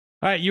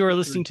All right, you are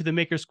listening to the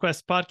Maker's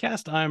Quest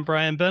podcast. I'm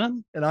Brian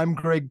Benham. And I'm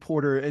Greg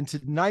Porter. And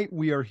tonight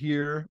we are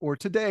here, or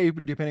today,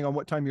 depending on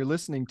what time you're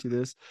listening to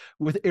this,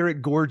 with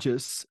Eric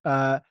Gorges.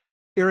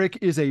 Eric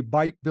is a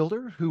bike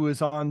builder who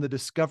is on the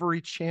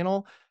Discovery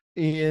Channel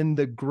in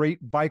the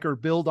Great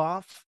Biker Build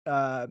Off.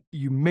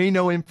 You may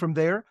know him from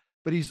there,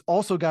 but he's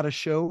also got a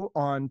show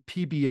on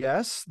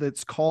PBS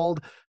that's called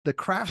The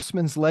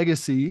Craftsman's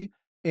Legacy.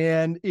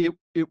 And it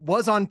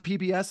was on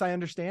PBS, I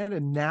understand,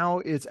 and now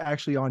it's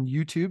actually on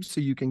YouTube,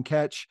 so you can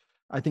catch,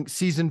 I think,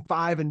 season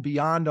 5 and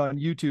beyond on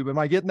YouTube. Am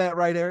I getting that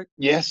right, Eric?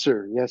 Yes,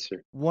 sir. Yes,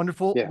 sir.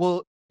 Wonderful. Yeah.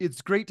 Well,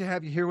 it's great to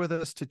have you here with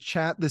us to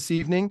chat this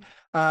evening.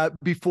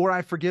 Before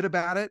I forget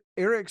about it,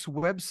 Eric's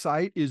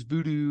website is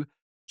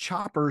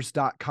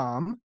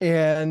voodoochoppers.com.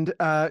 And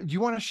you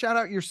want to shout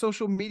out your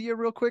social media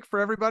real quick for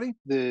everybody?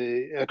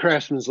 The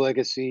Craftsman's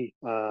Legacy,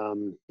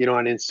 on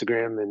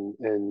Instagram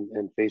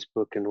and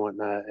Facebook and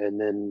whatnot, and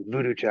then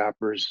Voodoo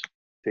Choppers,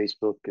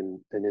 Facebook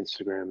and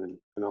Instagram and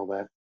all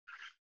that.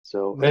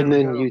 So, There and we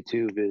then go.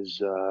 YouTube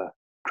is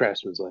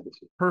Craftsman's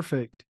Legacy.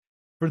 Perfect.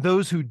 For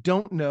those who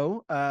don't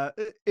know,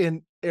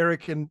 and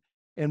Eric and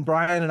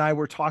Brian and I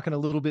were talking a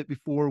little bit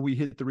before we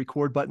hit the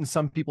record button.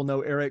 Some people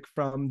know Eric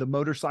from the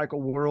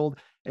motorcycle world,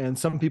 and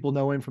some people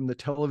know him from the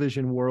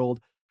television world.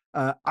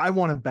 I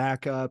want to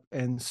back up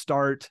and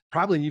start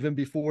probably even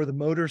before the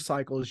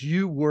motorcycles.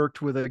 You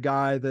worked with a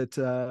guy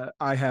that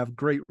I have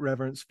great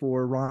reverence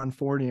for, Ron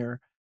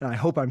Fournier. And I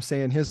hope I'm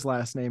saying his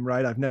last name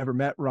right. I've never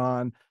met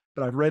Ron,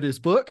 but I've read his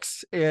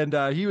books, and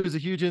he was a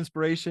huge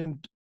inspiration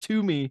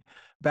to me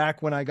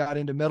back when I got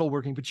into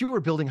metalworking. But you were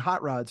building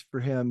hot rods for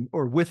him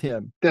or with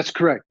him. That's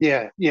correct.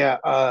 Yeah.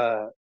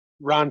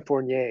 Ron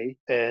Fournier.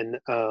 And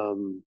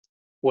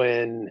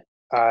when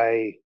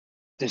I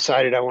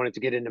decided I wanted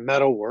to get into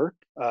metal work,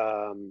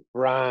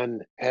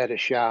 Ron had a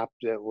shop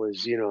that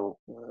was, a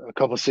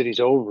couple cities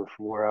over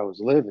from where I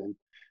was living.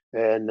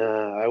 And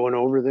I went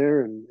over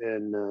there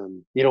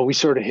and we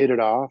sort of hit it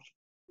off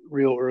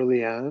real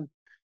early on.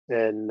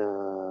 And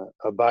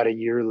about a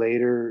year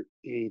later,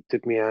 he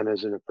took me on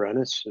as an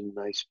apprentice, and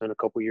I spent a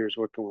couple years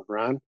working with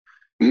Ron.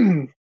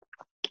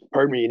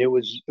 Pardon me. And it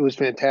was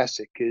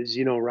fantastic because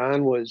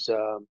Ron was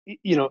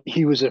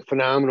he was a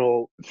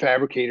phenomenal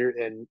fabricator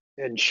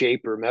and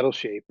shaper, metal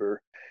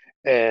shaper,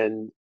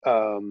 and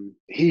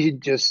he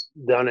had just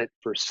done it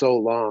for so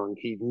long.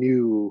 He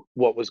knew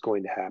what was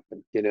going to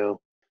happen,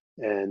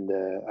 and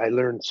I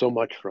learned so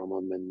much from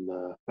him, and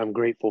I'm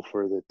grateful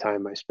for the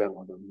time I spent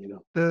with him.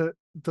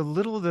 The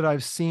little that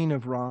I've seen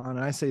of Ron,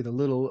 and I say the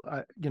little,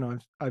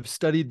 I've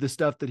studied the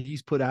stuff that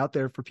he's put out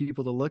there for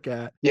people to look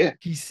at. Yeah.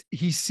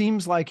 He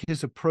seems like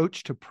his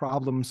approach to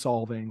problem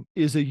solving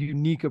is a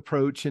unique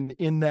approach, and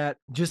in that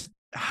just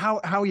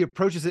how he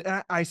approaches it,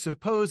 I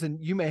suppose, and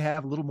you may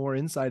have a little more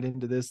insight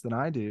into this than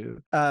I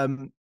do,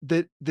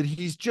 that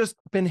he's just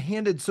been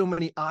handed so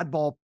many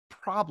oddball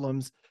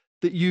problems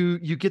that you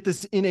get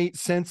this innate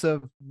sense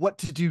of what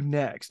to do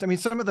next. I mean,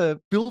 some of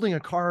the building a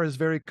car is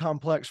very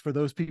complex for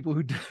those people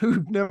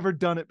who've never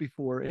done it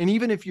before. And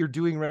even if you're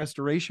doing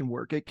restoration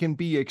work, it can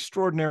be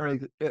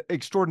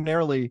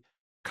extraordinarily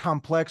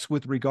complex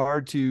with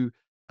regard to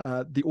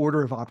the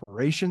order of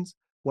operations,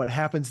 what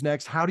happens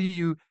next. How do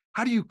you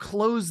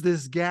close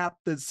this gap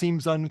that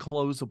seems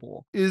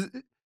unclosable?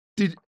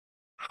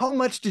 How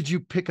much did you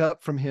pick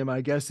up from him,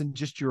 I guess, in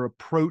just your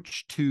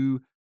approach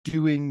to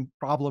doing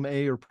problem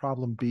A or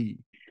problem B?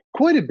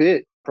 Quite a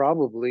bit,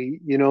 probably.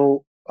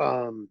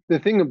 The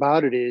thing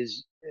about it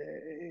is,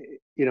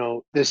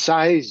 the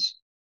size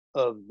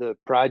of the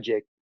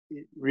project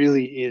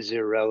really is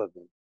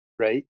irrelevant,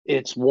 right?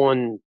 It's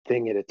one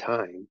thing at a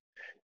time.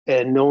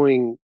 And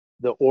knowing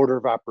the order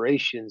of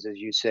operations, as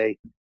you say,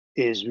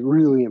 is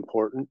really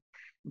important.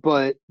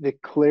 But the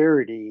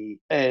clarity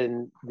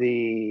and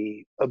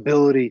the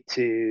ability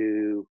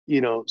to,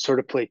 sort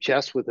of play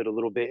chess with it a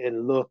little bit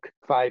and look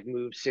 5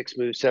 moves, 6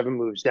 moves, 7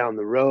 moves down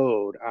the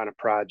road on a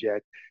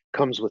project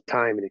comes with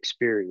time and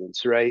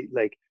experience, right?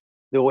 Like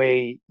the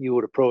way you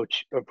would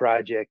approach a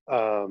project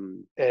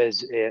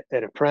as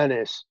an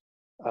apprentice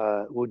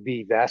would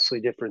be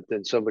vastly different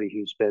than somebody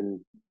who's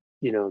been,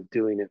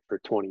 doing it for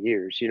 20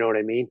 years. You know what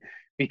I mean?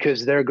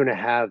 Because they're going to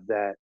have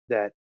that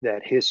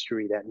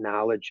history, that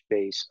knowledge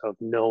base of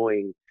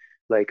knowing,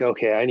 like,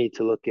 okay, I need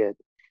to look at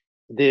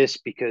this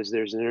because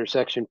there's an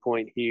intersection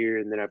point here,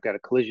 and then I've got a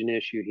collision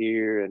issue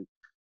here, and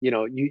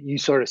you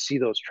sort of see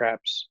those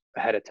traps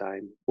ahead of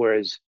time.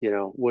 Whereas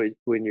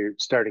when you're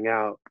starting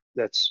out,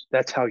 that's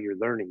how you're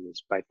learning,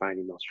 is by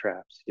finding those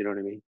traps. You know what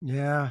I mean?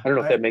 Yeah, I don't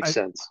know if that makes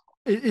sense.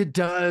 It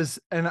does.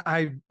 And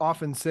I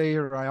often say,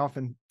 or I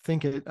often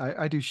think it,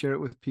 I do share it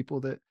with people,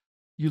 that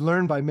you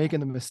learn by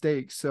making the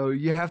mistakes. So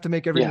you have to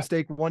make every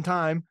mistake one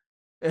time,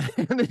 and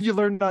then you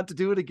learn not to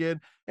do it again.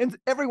 And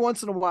every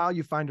once in a while,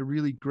 you find a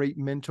really great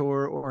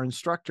mentor or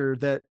instructor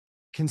that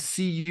can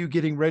see you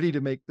getting ready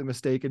to make the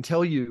mistake and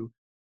tell you,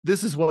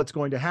 this is what's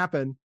going to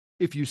happen.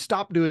 If you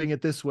stop doing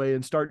it this way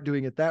and start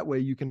doing it that way,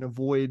 you can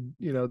avoid,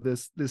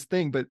 this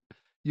thing. But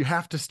you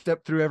have to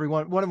step through every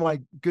one. One of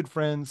my good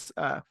friends,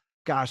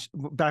 gosh,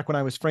 back when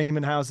I was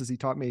framing houses, he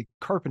taught me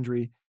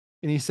carpentry,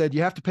 and he said,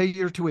 you have to pay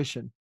your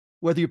tuition,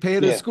 whether you pay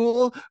it at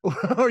school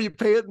or you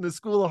pay it in the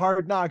school of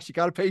hard knocks. You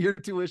got to pay your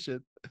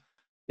tuition.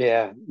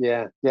 Yeah,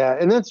 yeah, yeah.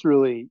 And that's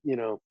really,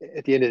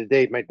 at the end of the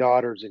day, my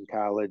daughter's in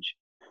college,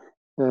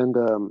 and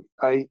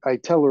I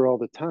tell her all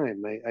the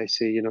time. I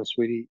say,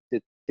 sweetie,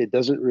 it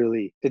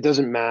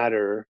doesn't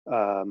matter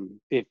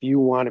if you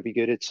want to be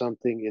good at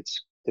something.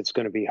 It's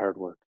going to be hard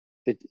work.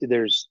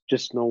 There's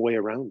just no way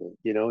around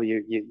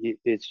it.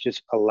 It's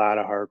just a lot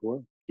of hard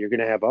work. You're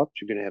going to have ups,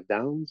 you're going to have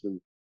downs,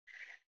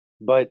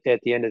 but at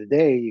the end of the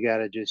day, you got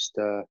to just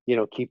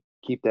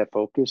keep that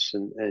focus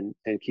and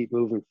keep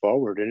moving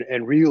forward,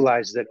 and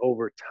realize that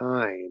over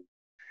time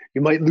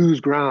you might lose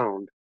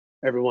ground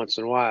every once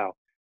in a while,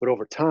 but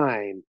over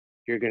time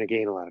you're going to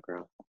gain a lot of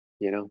ground,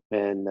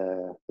 and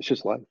it's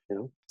just life.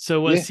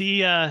 So was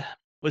he a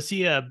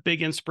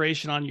big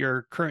inspiration on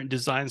your current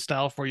design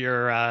style for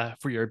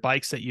your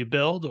bikes that you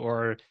build,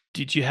 or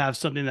did you have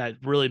something that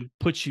really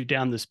puts you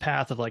down this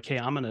path of like, hey,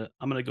 I'm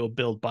gonna go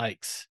build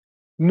bikes?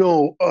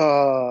 No,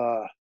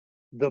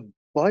 the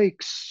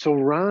bikes. So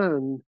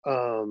Ron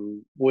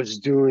was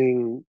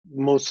doing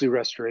mostly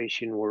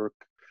restoration work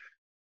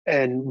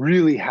and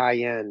really high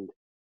end,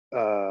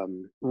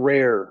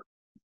 rare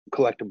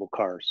collectible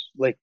cars,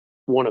 like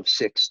one of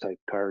six type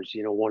cars,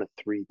 one of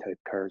three type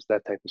cars,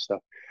 that type of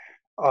stuff.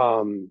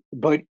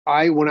 But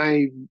when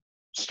I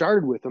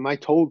started with him, I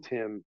told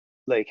him,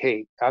 like,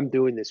 hey, I'm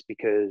doing this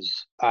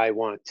because I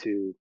want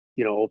to,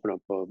 open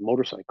up a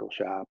motorcycle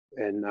shop,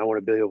 and I want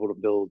to be able to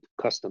build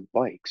custom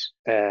bikes.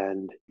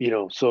 And,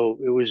 so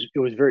it was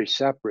very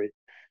separate.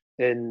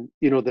 And,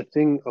 the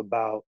thing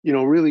about,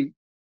 really,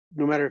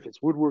 no matter if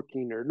it's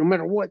woodworking or no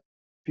matter what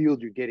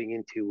field you're getting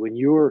into, when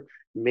you're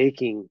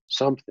making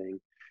something,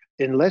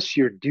 unless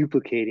you're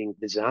duplicating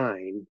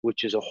design,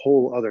 which is a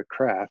whole other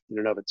craft in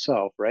and of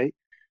itself, right?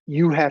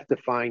 You have to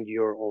find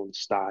your own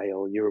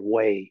style, your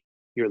way,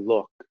 your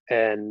look.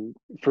 And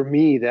for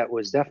me, that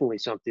was definitely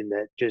something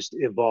that just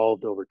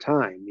evolved over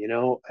time,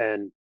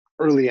 and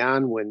early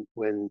on when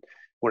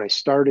I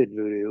started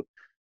Voodoo,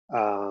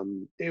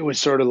 it was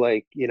sort of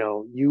like,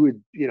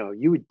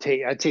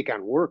 I'd take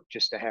on work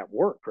just to have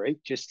work, right?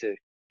 Just to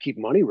keep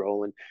money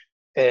rolling.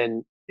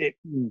 And it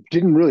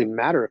didn't really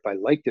matter if I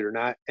liked it or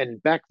not.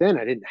 And back then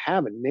I didn't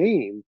have a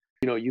name.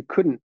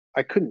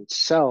 I couldn't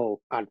sell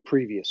on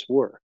previous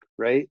work,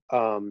 right?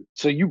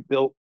 So you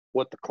built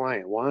what the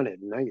client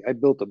wanted. And I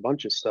built a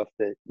bunch of stuff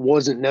that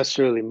wasn't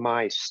necessarily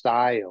my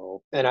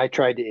style. And I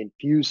tried to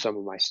infuse some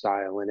of my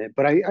style in it,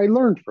 but I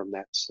learned from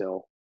that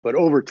still. But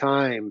over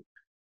time,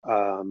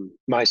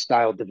 my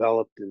style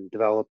developed and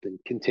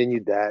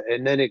continued that.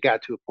 And then it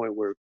got to a point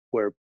where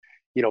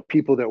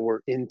people that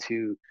were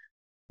into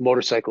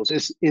motorcycles,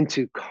 is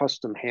into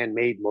custom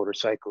handmade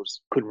motorcycles,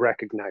 could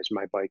recognize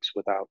my bikes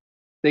without,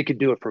 they could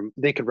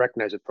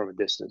recognize it from a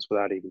distance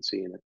without even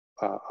seeing it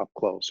up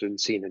close and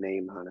seeing a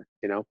name on it,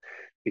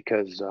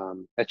 because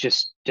that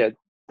just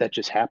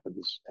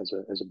happens as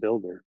a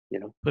builder.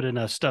 Put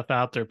enough stuff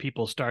out there,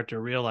 people start to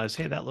realize,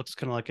 hey, that looks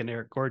kind of like an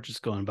Eric Gorges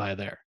going by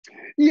there.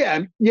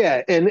 Yeah,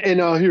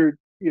 and I'll hear,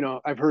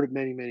 I've heard it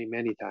many, many,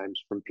 many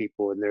times from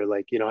people, and they're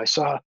like, I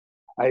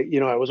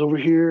was over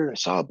here and I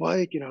saw a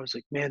bike, and I was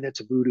like, man,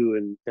 that's a Voodoo,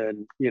 and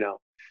then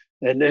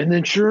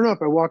sure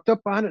enough, I walked up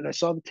on it and I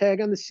saw the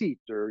tag on the seat,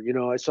 or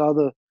I saw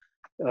the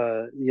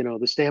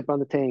the stamp on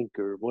the tank,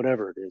 or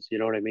whatever it is. You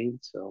know what I mean?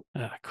 So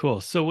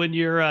cool. So when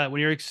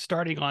you're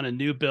starting on a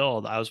new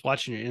build, I was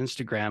watching your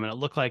Instagram, and it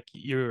looked like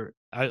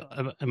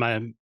am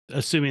I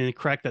assuming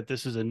correct that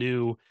this is a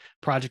new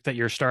project that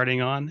you're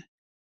starting on?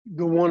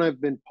 the one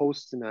I've been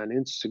posting on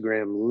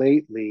Instagram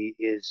lately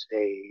is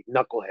a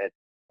knucklehead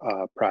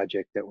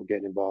project that we're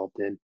getting involved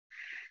in,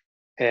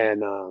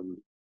 and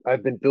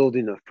I've been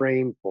building a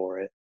frame for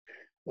it.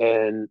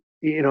 And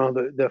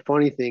the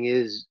funny thing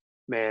is,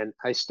 man,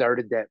 I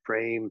started that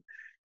frame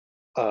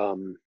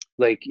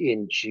like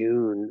in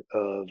June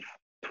of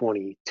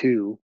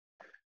 22,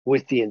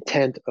 with the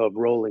intent of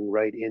rolling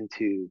right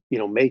into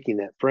making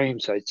that frame.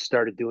 So I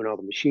started doing all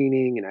the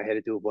machining, and I had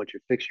to do a bunch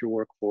of fixture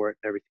work for it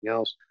and everything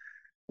else.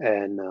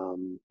 And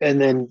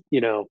then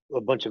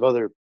a bunch of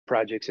other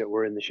projects that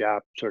were in the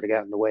shop sort of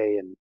got in the way,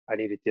 and I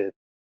needed to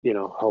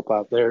help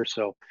out there.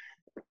 So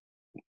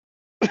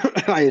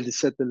I had to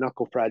set the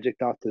knuckle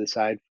project off to the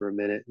side for a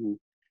minute, and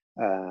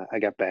I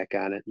got back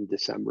on it in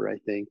December, I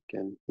think.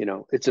 And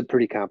it's a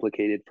pretty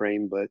complicated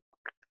frame, but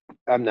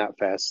I'm not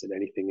fast at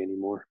anything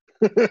anymore.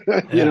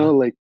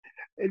 Like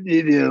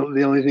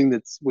the only thing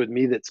that's with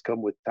me that's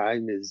come with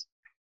time is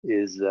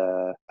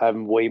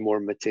I'm way more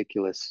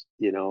meticulous.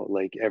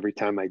 Like every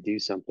time I do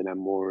something, I'm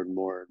more and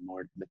more and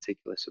more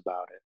meticulous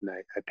about it, and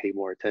I pay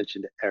more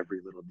attention to every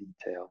little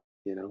detail.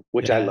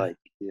 Which I like.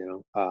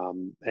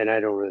 And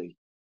I don't really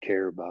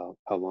care about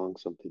how long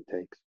something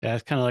takes. Yeah,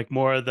 it's kind of like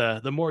more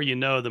the more you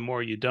know, the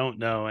more you don't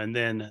know, and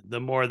then the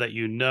more that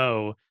you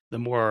know, the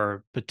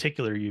more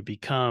particular you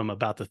become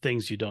about the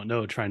things you don't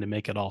know, trying to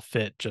make it all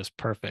fit just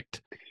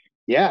perfect.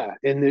 Yeah,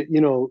 and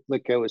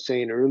like I was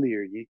saying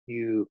earlier,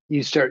 you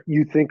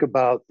think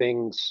about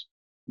things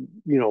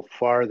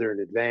farther in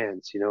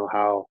advance,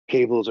 how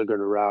cables are going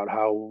to route,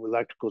 how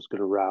electrical is going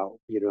to route,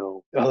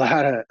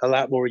 a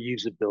lot more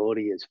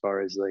usability as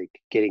far as like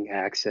getting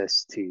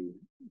access to,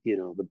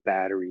 the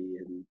battery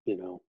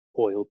and,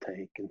 oil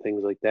tank and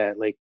things like that.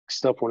 Like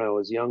stuff when I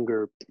was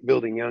younger,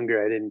 building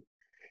younger,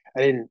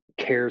 I didn't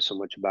care so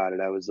much about it.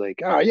 I was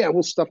like, oh yeah,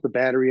 we'll stuff the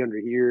battery under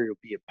here. It'll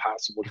be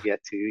impossible to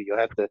get to. You'll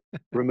have to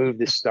remove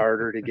the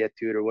starter to get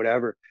to it or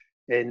whatever.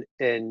 And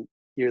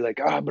you're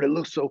like, oh, but it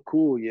looks so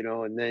cool,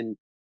 and then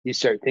you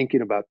start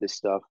thinking about this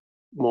stuff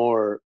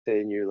more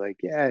and you're like,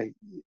 yeah,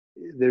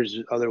 there's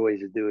other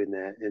ways of doing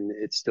that and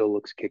it still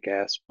looks kick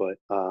ass, but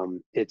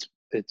it's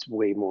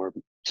way more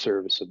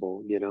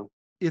serviceable.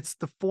 It's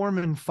the form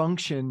and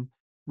function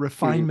Mhm.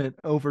 refinement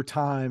over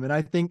time. And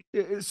I think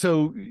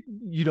so.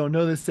 You don't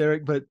know this,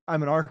 Eric, but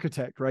I'm an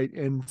architect, right?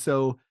 And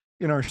so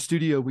in our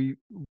studio, we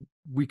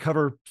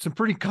cover some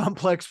pretty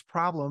complex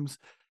problems.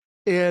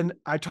 And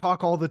I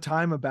talk all the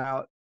time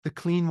about the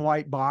clean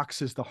white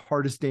box is the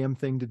hardest damn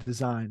thing to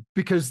design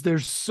because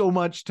there's so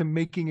much to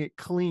making it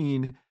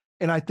clean.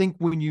 And I think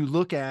when you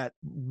look at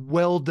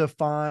well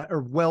defined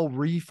or well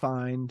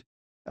refined,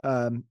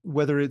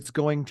 whether it's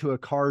going to a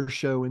car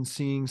show and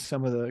seeing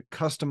some of the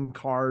custom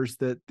cars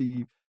that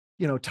the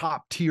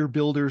top tier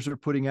builders are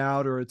putting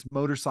out, or it's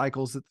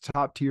motorcycles that the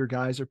top tier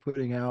guys are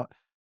putting out,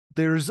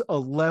 there's a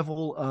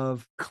level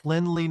of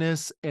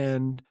cleanliness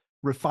and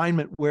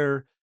refinement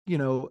where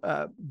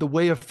the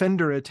way a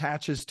fender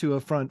attaches to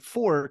a front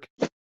fork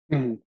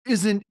Mhm.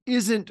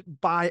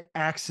 isn't by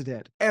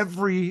accident.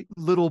 Every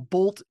little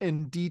bolt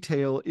and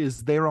detail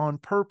is there on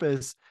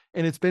purpose,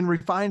 and it's been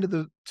refined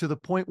to the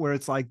point where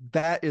it's like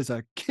that is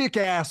a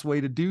kick-ass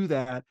way to do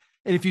that.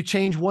 And if you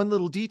change one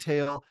little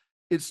detail,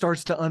 it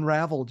starts to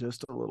unravel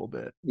just a little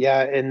bit.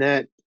 Yeah, and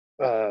that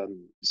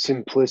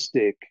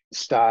simplistic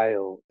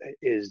style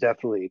is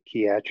definitely a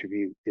key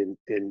attribute in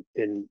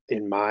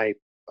my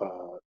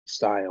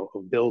style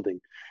of building.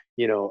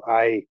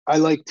 I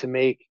like to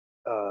make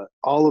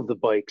all of the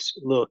bikes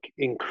look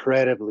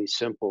incredibly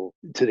simple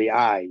to the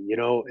eye.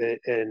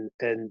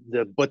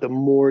 But the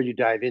more you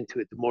dive into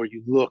it, the more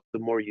you look, the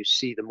more you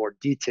see, the more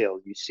detail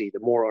you see, the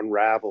more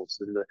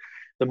unravels, and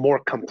the more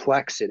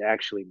complex it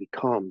actually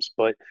becomes.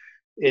 But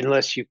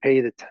unless you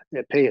pay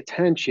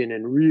attention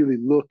and really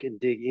look and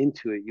dig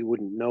into it, you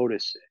wouldn't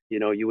notice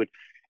it. You would,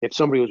 if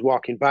somebody was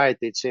walking by it,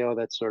 they'd say, "Oh,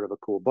 that's sort of a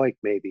cool bike,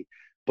 maybe."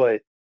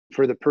 But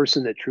for the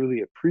person that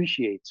truly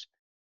appreciates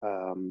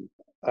um,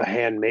 a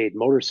handmade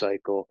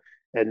motorcycle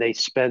and they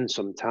spend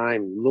some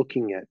time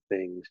looking at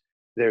things,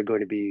 they're going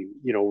to be,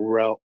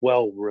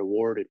 well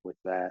rewarded with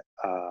that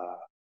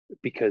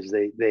because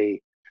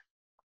they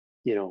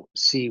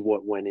see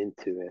what went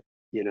into it,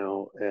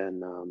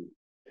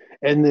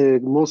 and the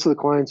most of the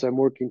clients I'm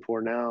working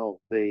for now,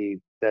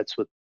 that's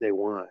what they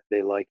want.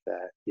 They like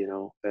that,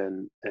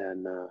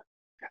 and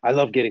I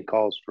love getting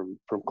calls from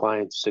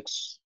clients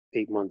 6,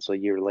 8 months, a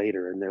year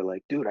later, and they're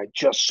like, "Dude, I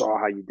just saw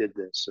how you did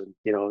this," and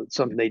it's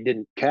something they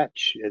didn't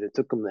catch, and it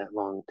took them that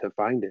long to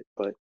find it,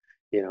 but.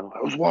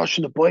 I was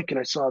washing the bike and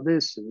I saw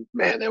this, and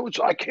man,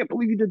 I can't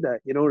believe you did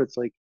that. And it's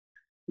like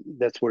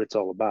that's what it's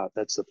all about.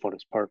 That's the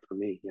funnest part for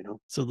me.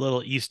 So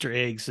little Easter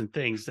eggs and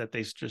things that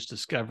they just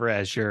discover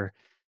as you're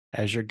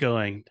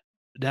going.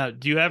 Now,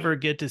 do you ever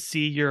get to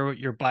see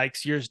your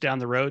bikes years down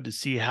the road to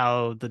see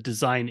how the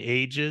design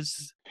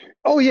ages?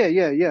 Oh yeah,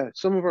 yeah, yeah.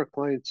 Some of our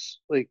clients,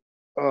 like,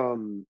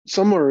 I'm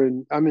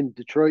in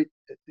Detroit.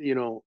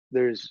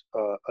 There's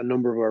a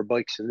number of our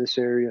bikes in this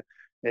area,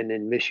 and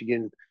in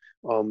Michigan,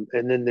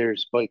 and then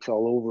there's bikes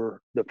all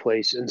over the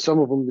place, and some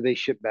of them they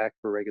ship back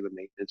for regular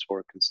maintenance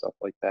work and stuff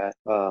like that.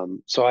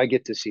 So I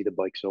get to see the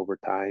bikes over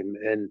time,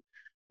 and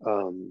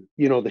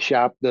the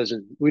shop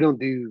doesn't. We don't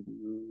do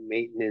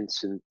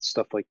maintenance and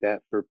stuff like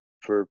that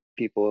for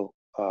people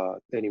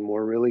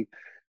anymore, really,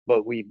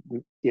 but we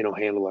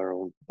handle our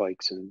own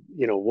bikes, and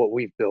what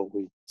we've built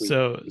we take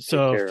So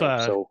care if of.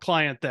 a So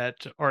client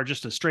that or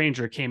just a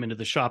stranger came into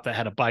the shop that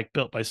had a bike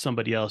built by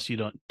somebody else, you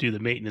don't do the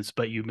maintenance,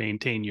 but you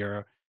maintain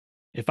your.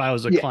 If I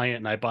was a yeah, client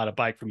and I bought a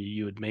bike from you,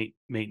 you would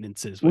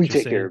maintenance is we what you're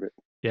take care saying. of it.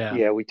 Yeah.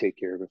 Yeah, we take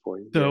care of it for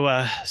you.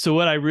 Yeah. So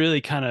what I really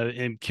kind of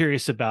am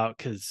curious about,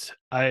 because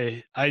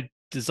I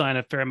design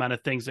a fair amount of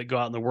things that go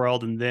out in the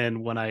world, and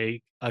then when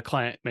a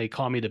client may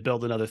call me to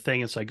build another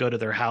thing, and so I go to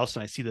their house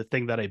and I see the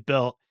thing that I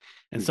built,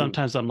 and Hmm.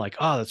 sometimes I'm like,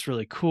 oh, that's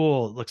really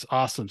cool, it looks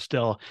awesome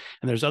still,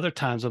 and there's other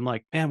times I'm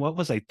like, man, what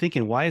was I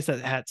thinking? Why is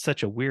that at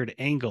such a weird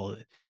angle?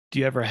 Do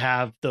you ever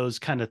have those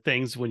kind of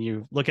things when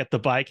you look at the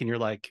bike and you're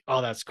like,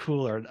 oh, that's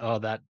cool, or oh,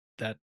 that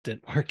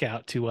didn't work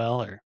out too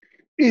well, or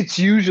It's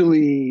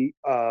usually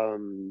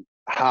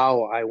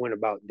how I went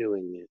about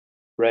doing it,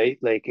 right?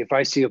 Like if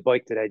I see a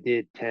bike that I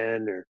did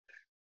 10 or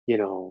you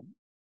know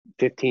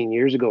 15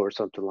 years ago or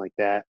something like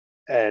that,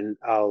 and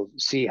I'll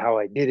see how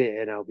I did it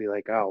and I'll be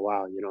like, oh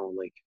wow,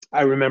 like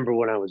I remember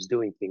when I was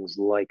doing things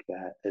like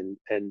that.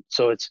 And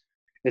so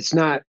it's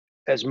not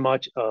as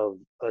much of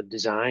a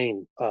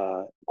design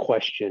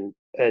question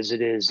as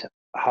it is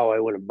how I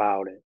went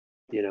about it,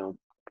 you know.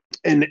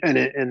 and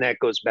that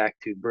goes back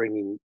to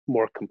bringing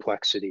more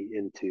complexity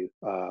into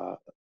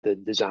the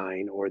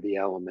design or the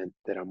element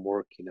that I'm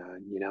working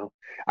on. You know,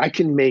 I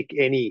can make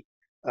any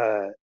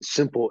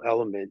simple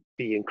element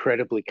be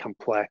incredibly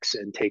complex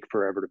and take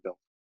forever to build.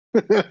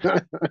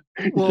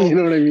 You Well,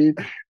 know what I mean?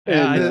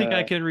 Yeah, And I think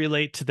I can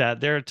relate to that.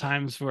 There are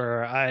times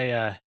where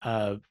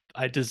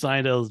I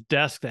designed a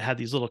desk that had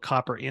these little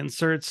copper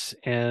inserts,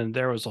 and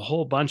there was a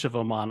whole bunch of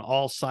them on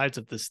all sides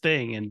of this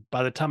thing. And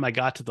by the time I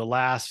got to the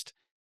last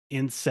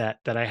inset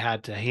that I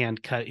had to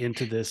hand cut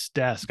into this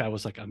desk, I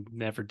was like, I'm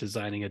never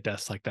designing a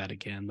desk like that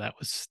again. That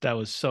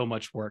was so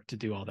much work to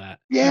do all that.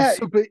 yeah,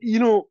 so but you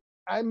know,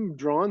 I'm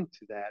drawn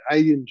to that. I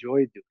enjoy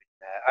doing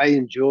that. I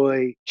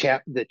enjoy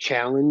the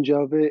challenge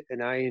of it,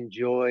 and I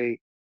enjoy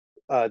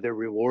the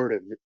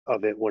reward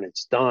of it when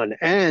it's done.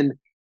 And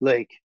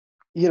like,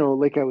 you know,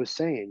 like I was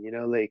saying, you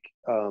know, like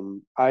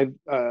I've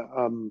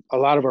a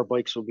lot of our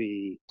bikes will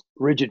be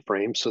rigid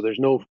frames, so there's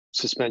no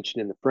suspension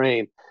in the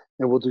frame,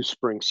 and we'll do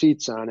spring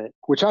seats on it,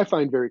 which I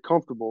find very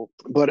comfortable.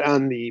 But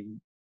on the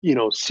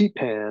seat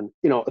pan,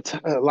 you know,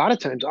 a lot of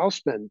times I'll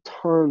spend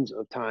tons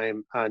of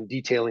time on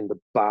detailing the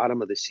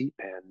bottom of the seat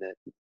pan that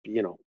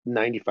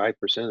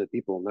 95% of the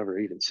people will never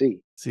even see,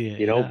 See it,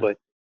 you know. yeah. But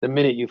the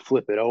minute you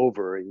flip it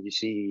over and you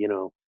see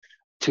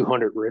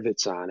 200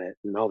 rivets on it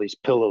and all these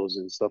pillows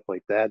and stuff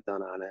like that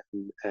done on it,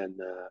 and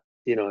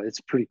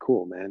it's pretty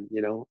cool, man.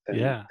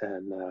 Yeah.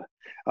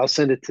 I'll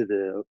send it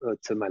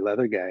to my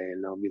leather guy,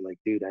 and I'll be like,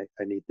 dude,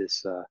 I need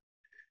this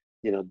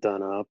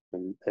done up,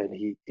 and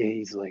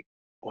he's like,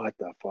 what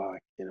the fuck,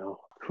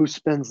 who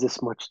spends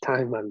this much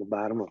time on the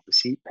bottom of the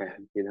seat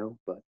pan,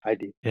 but I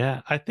do.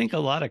 Yeah, I think a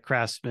lot of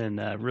craftsmen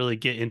really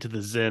get into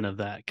the zen of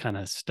that kind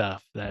of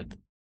stuff. That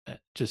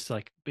just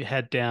like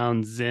head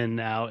down, zen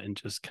out, and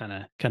just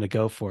kind of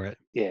go for it.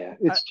 Yeah, I,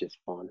 it's just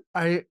fun.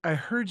 I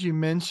heard you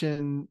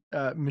mention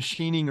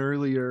machining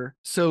earlier.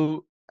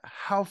 So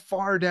how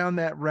far down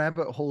that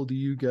rabbit hole do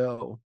you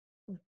go?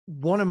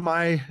 One of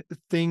my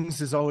things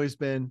has always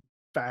been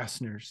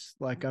fasteners.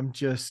 Like I'm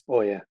just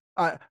Oh yeah.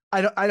 I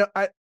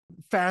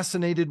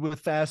fascinated with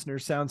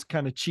fasteners sounds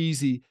kind of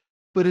cheesy,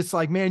 but it's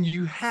like, man,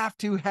 you have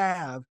to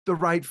have the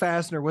right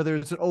fastener, whether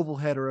it's an oval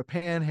head or a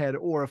pan head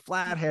or a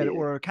flat head Yeah.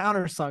 or a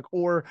countersunk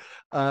or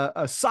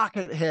a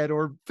socket head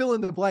or fill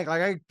in the blank.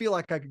 Like I feel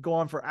like I could go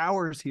on for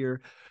hours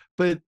here,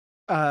 but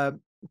uh,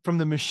 from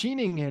the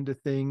machining end of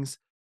things,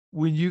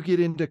 when you get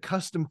into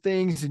custom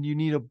things and you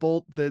need a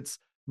bolt that's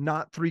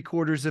not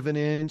 3/4 of an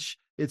inch,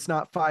 it's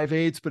not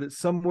 5/8, but it's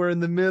somewhere in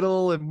the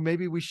middle, and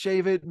maybe we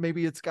shave it.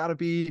 Maybe it's got to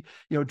be,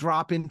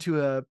 drop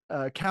into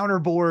a counter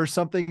bore or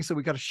something. So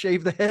we got to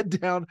shave the head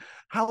down.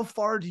 How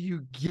far do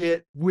you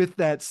get with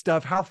that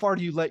stuff? How far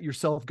do you let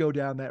yourself go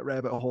down that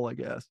rabbit hole, I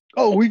guess?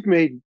 Oh, we've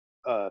made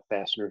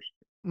fasteners,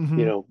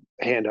 Mm-hmm.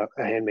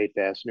 handmade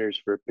fasteners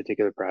for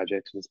particular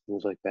projects and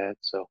things like that.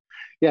 So,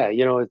 yeah,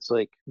 it's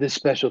like the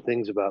special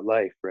things about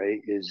life, right?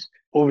 Is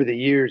over the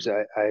years,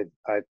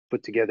 I've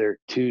put together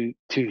two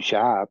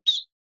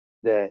shops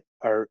that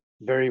are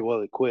very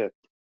well equipped,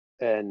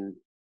 and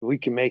we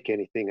can make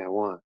anything I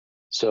want.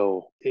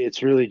 So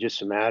it's really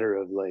just a matter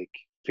of like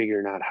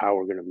figuring out how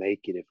we're going to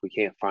make it if we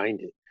can't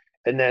find it.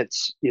 And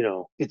that's,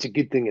 it's a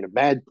good thing and a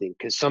bad thing,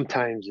 because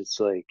sometimes it's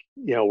like,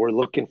 we're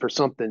looking for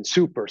something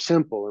super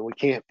simple and we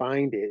can't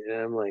find it. And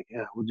I'm like,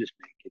 yeah, we'll just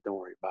make it. Don't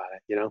worry about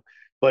it.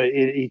 But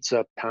it eats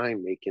up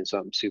time making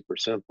something super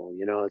simple.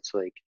 It's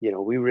like,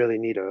 we really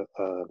need a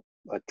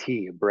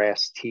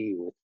brass tee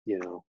with,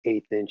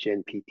 1/8 inch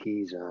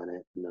NPTs on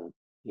it, and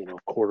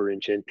 1/4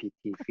 inch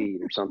NPT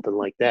feet or something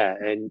like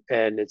that. And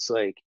it's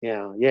like,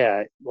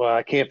 yeah, well,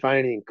 I can't find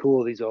anything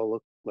cool. These all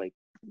look like,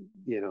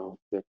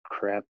 the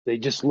crap. They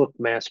just look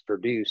mass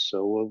produced.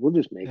 So we'll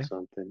just make Yeah.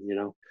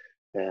 something.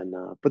 And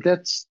but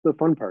that's the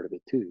fun part of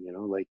it too.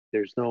 Like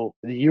you're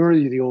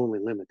the only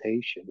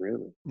limitation,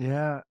 really.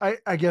 Yeah,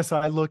 I guess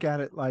I look at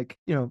it like,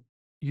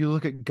 you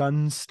look at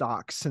gun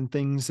stocks and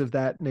things of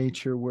that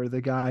nature where the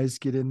guys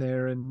get in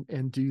there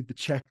and do the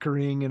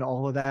checkering and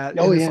all of that.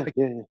 Oh And it's yeah, like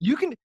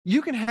yeah.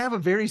 you can have a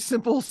very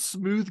simple,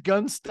 smooth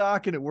gun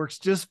stock and it works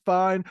just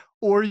fine,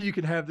 or you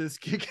can have this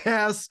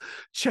kick-ass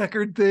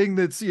checkered thing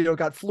that's,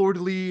 got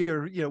fleur-de-lis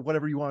or,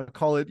 whatever you want to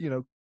call it,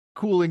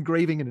 cool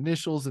engraving and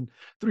initials and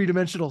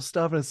three-dimensional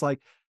stuff. And it's like,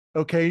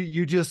 okay,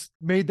 you just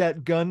made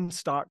that gun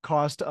stock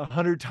cost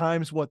 100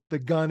 times what the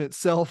gun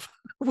itself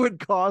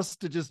would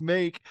cost to just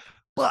make,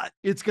 but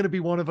it's going to be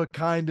one of a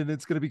kind and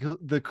it's going to be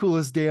the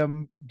coolest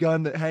damn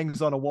gun that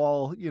hangs on a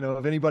wall,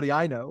 of anybody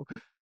I know.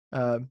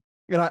 And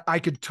I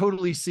could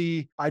totally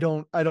see, I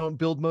don't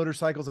build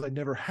motorcycles, I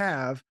never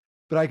have,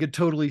 but I could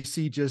totally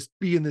see just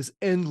being this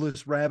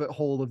endless rabbit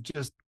hole of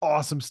just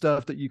awesome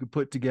stuff that you could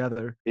put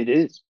together. It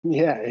is.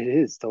 Yeah, it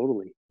is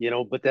totally.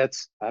 But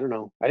that's, I don't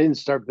know. I didn't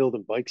start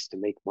building bikes to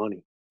make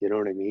money. You know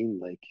what I mean?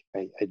 Like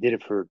I did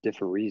it for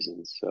different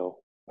reasons. So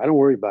I don't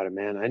worry about it,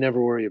 man. I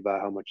never worry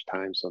about how much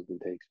time something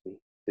takes me.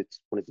 It's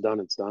when it's done,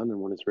 it's done. And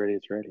when it's ready,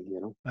 it's ready.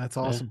 That's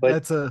Yeah. awesome. But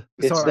That's a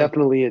it's sorry.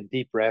 definitely a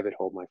deep rabbit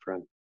hole, my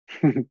friend.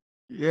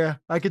 Yeah,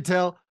 I could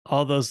tell.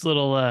 All those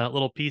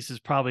little pieces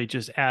probably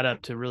just add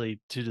up to really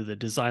to the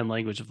design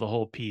language of the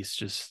whole piece.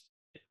 Just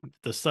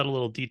the subtle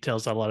little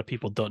details that a lot of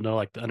people don't know,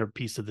 like the under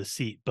piece of the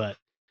seat, but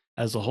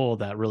as a whole,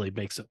 that really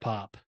makes it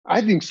pop.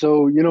 I think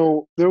so.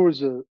 There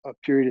was a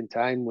period in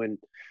time when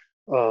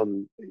I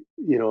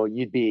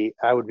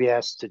would be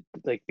asked to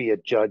like be a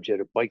judge at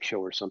a bike show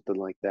or something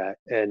like that.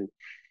 And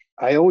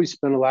I always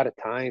spent a lot of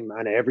time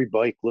on every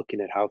bike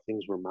looking at how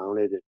things were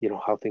mounted,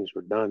 how things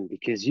were done,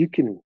 because you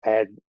can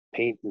add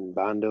paint and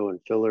Bondo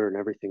and filler and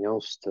everything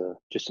else to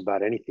just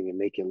about anything and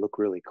make it look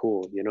really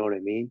cool. You know what I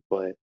mean?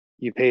 But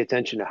you pay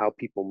attention to how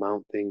people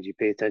mount things. You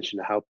pay attention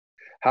to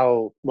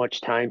how much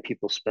time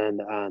people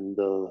spend on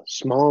the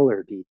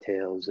smaller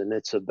details, and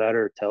it's a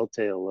better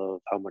telltale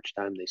of how much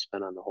time they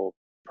spend on the whole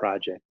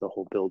project, the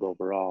whole build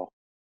overall,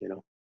 you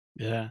know.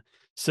 Yeah.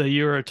 So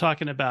you were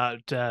talking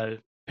about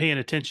paying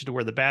attention to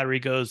where the battery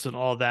goes and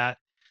all that.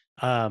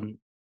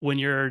 When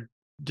you're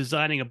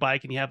designing a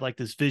bike and you have like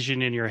this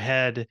vision in your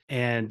head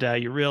and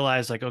you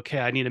realize like, okay,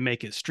 I need to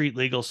make it street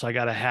legal. So I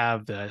got to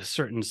have the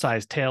certain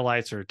size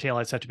taillights, or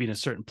taillights have to be in a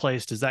certain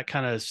place. Does that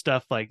kind of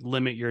stuff like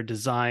limit your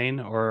design,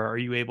 or are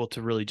you able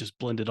to really just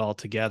blend it all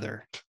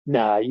together?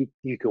 Nah,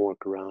 you can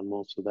work around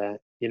most of that.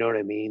 You know what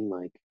I mean?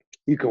 Like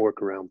you can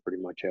work around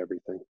pretty much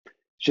everything.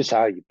 It's just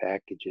how you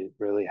package it,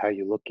 really, how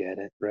you look at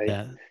it, right?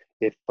 Yeah.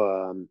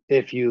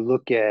 If you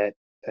look at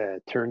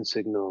turn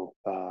signal,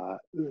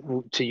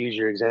 to use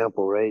your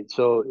example, right?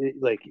 So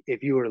like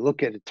if you were to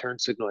look at a turn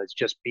signal as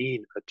just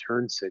being a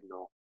turn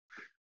signal,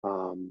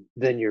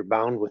 then you're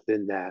bound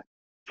within that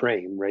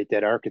frame, right?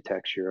 That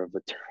architecture of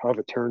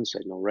a turn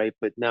signal, right?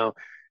 But now,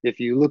 if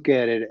you look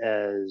at it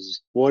as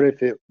what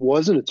if it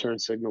wasn't a turn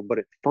signal, but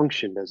it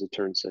functioned as a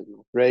turn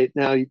signal, right?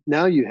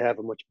 Now you have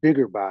a much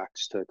bigger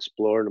box to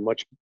explore and a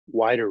much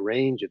wider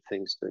range of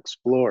things to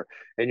explore,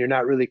 and you're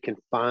not really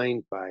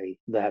confined by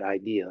that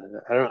idea.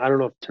 I don't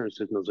know if turn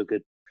signal is a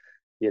good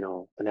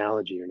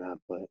analogy or not,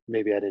 but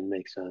maybe I didn't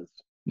make sense.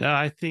 No,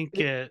 I think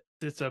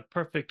it's a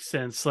perfect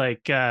sense.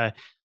 Like,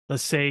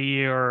 let's say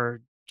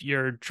you're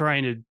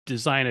trying to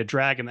design a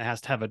dragon that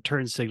has to have a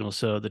turn signal,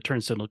 so the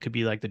turn signal could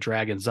be like the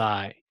dragon's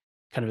eye,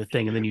 kind of a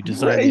thing, and then you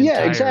design Right, the yeah,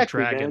 entire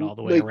exactly, dragon man. all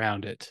the way Like,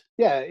 around it.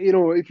 yeah,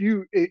 if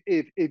you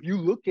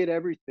look at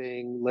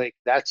everything like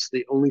that's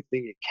the only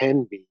thing it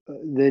can be,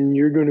 then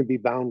you're going to be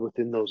bound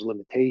within those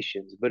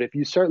limitations. But if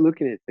you start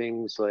looking at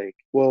things like,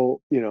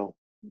 well,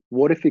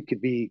 what if it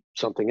could be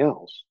something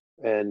else,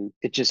 and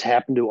it just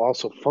happened to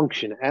also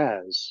function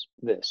as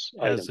this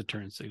As item, a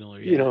turn signaler,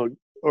 you yeah. know,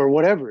 or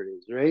whatever it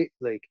is, right?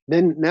 Like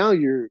then now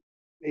you're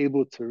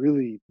able to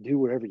really do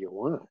whatever you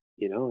want,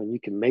 and you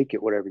can make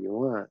it whatever you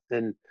want.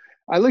 And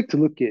I like to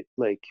look at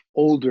like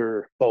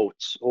older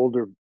boats,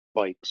 older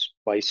bikes,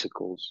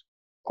 bicycles,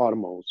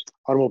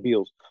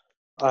 automobiles,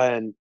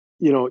 and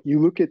you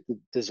look at the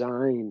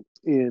design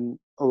in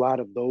a lot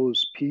of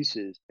those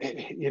pieces.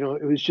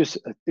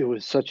 It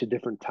was such a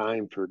different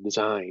time for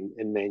design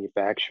and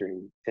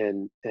manufacturing,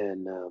 and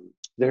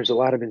there's a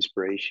lot of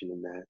inspiration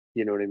in that.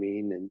 You know what I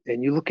mean?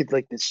 And you look at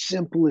like the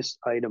simplest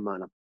item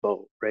on a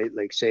boat, right?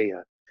 Like say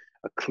a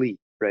cleat,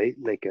 right?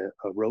 Like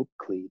a rope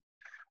cleat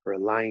or a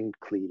line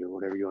cleat or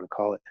whatever you want to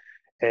call it.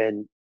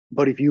 And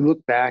but if you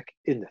look back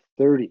in the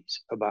 30s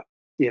about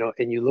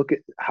and you look at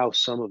how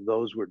some of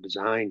those were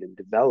designed and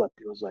developed,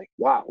 it was like,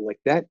 wow, like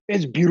that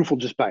is beautiful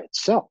just by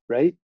itself,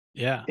 right?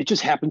 Yeah. It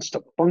just happens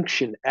to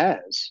function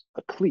as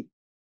a cleat,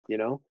 you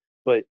know,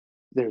 but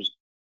there's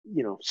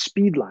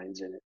speed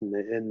lines in it,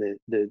 and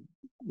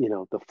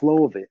the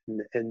flow of it,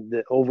 and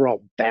the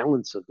overall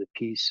balance of the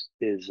piece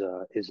is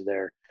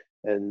there,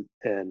 and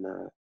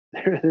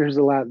there's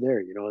a lot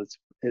there.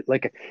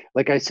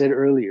 Like I said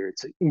earlier,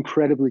 it's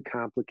incredibly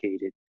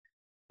complicated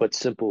but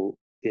simple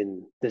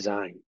in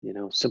design,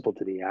 simple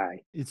to the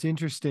eye. It's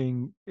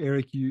interesting,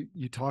 Eric.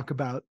 You talk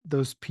about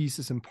those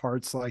pieces and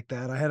parts like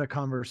that. I had a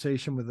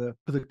conversation with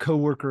a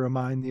coworker of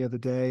mine the other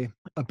day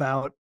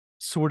about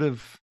sort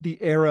of the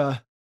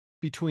era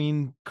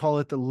between, call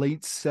it, the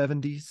late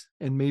 70s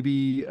and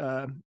maybe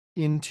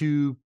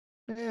into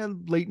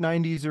late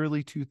 90s,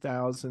 early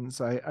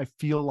 2000s. I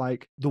feel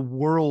like the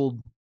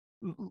world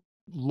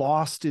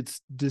lost its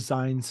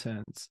design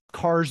sense.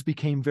 Cars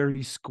became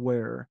very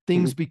square.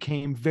 Things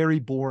became very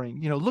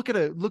boring. Look at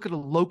a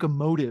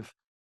locomotive.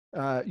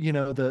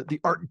 The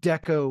Art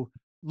Deco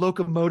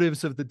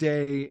locomotives of the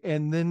day,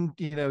 and then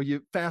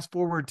you fast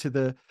forward to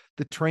the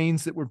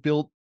trains that were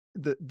built,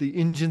 the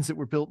engines that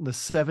were built in the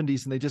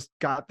 70s, and they just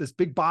got this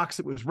big box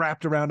that was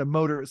wrapped around a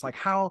motor. It's like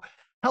how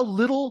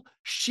little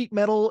sheet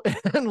metal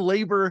and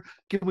labor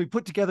can we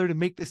put together to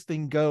make this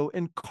thing go?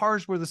 And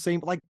cars were the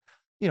same. Like,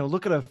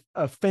 look at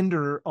a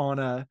fender on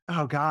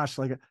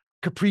like a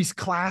Caprice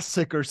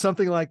Classic or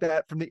something like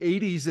that from the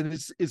 80s, and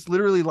it's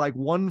literally like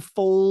one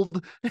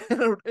fold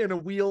and a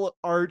wheel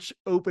arch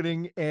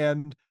opening,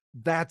 and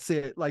that's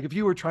it. Like if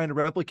you were trying to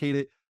replicate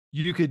it,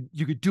 you could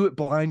do it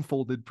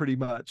blindfolded pretty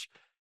much.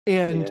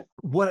 And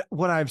Yeah.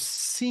 what I've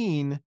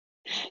seen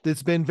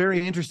that's been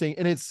very interesting,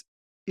 and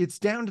it's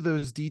down to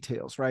those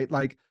details, right?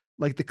 Like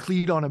the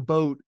cleat on a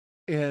boat.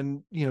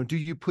 do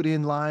you put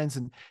in lines,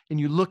 and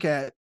you look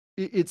at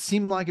it, it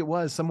seemed like it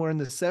was somewhere in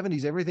the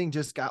 70s, everything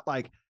just got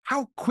like,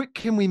 how quick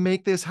can we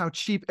make this? How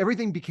cheap?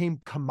 Everything became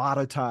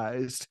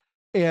commoditized.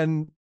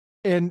 And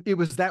it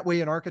was that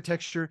way in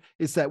architecture.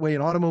 It's that way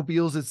in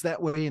automobiles. It's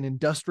that way in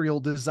industrial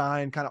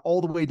design, kind of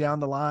all the way down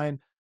the line.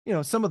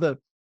 Some of the,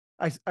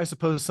 I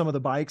suppose some of the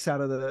bikes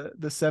out of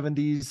the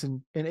 70s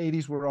and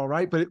 80s were all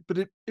right, but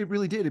it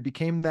really did. It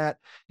became that,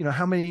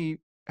 how many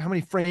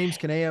frames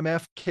can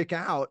AMF kick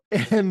out?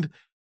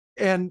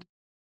 And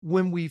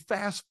when we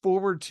fast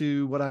forward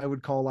to what I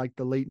would call like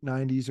the late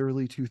 90s,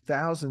 early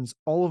 2000s,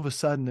 all of a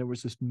sudden there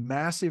was this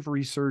massive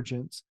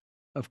resurgence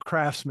of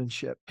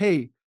craftsmanship.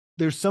 Hey,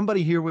 there's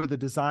somebody here with a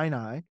design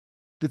eye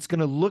that's going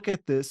to look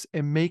at this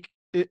and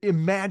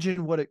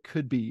imagine what it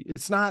could be.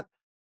 It's not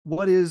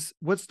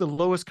what's the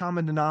lowest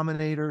common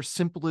denominator,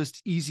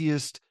 simplest,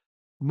 easiest,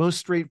 most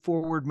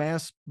straightforward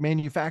mass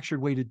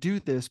manufactured way to do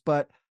this,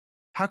 but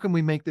how can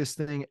we make this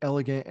thing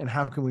elegant, and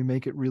how can we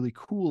make it really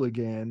cool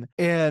again?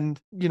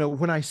 And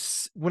when I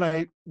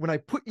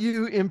put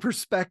you in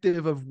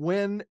perspective of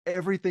when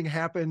everything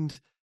happened,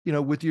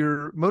 with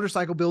your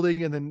motorcycle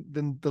building and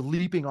then the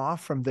leaping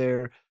off from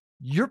there,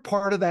 you're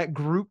part of that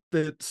group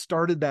that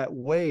started that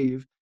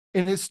wave,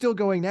 and it's still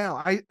going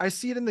now. I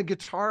see it in the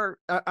guitar.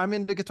 I'm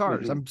into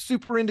guitars. Mm-hmm. I'm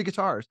super into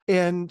guitars.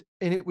 And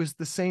it was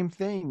the same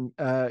thing.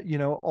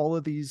 All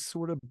of these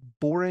sort of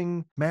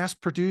boring, mass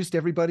produced,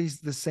 everybody's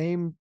the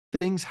same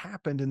things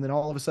happened. And then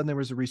all of a sudden there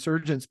was a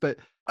resurgence. But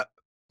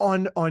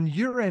on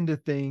your end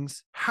of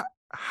things,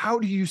 how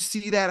do you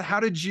see that?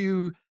 How did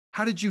you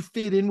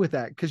fit in with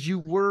that? Because you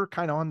were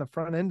kind of on the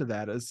front end of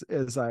that,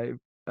 as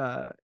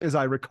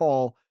I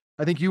recall.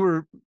 I think you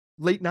were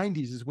late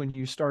 90s is when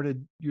you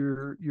started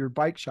your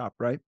bike shop,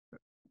 right?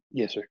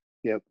 Yes, sir.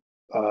 Yep.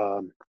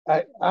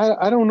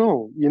 I don't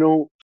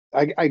know.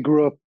 I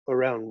grew up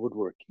around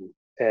woodworking,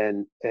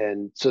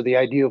 and so the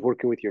idea of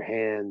working with your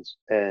hands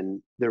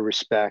and the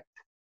respect,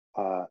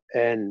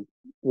 and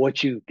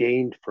what you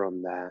gained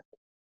from that,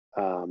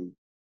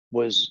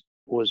 was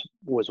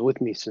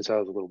with me since I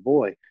was a little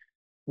boy.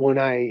 When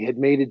I had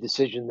made a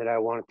decision that I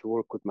wanted to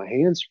work with my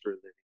hands for a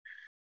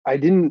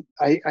living,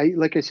 I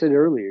like I said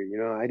earlier,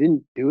 I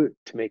didn't do it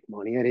to make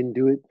money.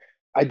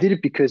 I did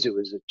it because it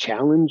was a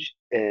challenge,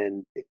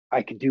 and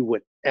I could do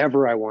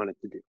whatever I wanted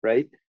to do,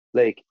 right?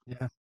 Like,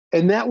 Yeah.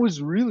 and that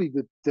was really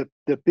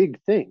the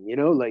big thing,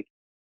 like,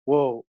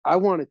 well, I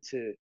wanted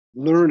to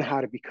learn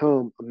how to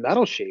become a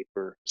metal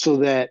shaper so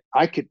that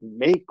I could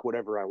make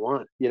whatever I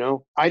want.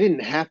 I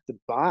didn't have to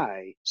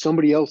buy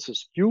somebody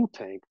else's fuel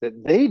tank that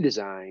they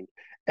designed,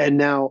 and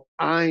now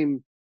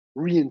I'm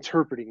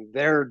reinterpreting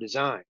their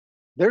design.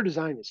 Their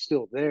design is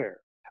still there.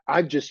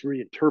 I've just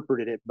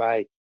reinterpreted it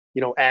by,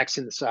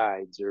 axing the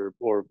sides,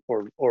 or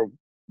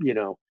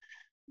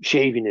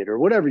shaving it, or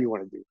whatever you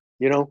want to do.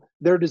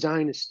 Their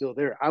design is still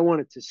there. I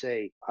wanted to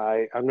say,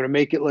 I'm going to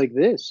make it like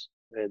this,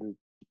 and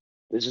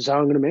this is how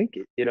I'm going to make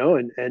it,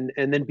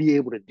 and then be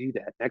able to do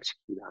that and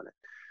execute on it.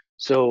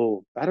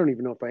 So I don't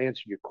even know if I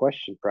answered your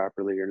question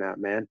properly or not,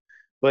 man.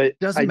 But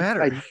Doesn't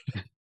matter.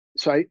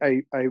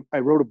 I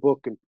wrote a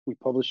book, and we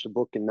published a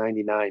book in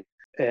 '99,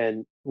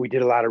 and we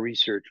did a lot of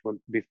research when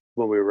we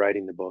were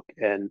writing the book,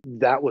 and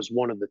that was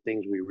one of the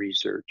things we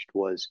researched,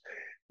 was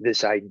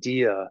this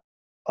idea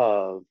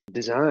of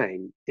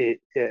design,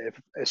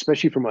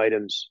 especially from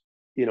items,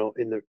 in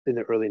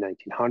the early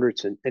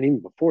 1900s, and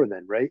even before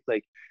then, right?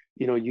 Like,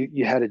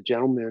 you had a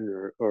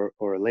gentleman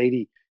or a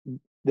lady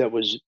that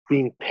was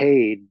being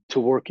paid to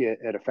work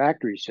at a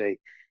factory, say,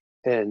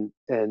 and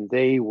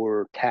they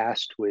were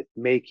tasked with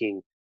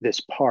making this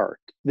part.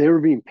 They were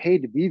being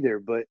paid to be there,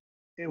 but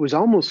it was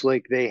almost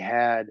like they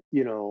had,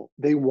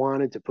 they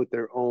wanted to put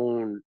their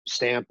own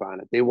stamp on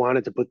it. They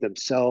wanted to put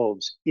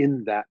themselves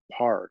in that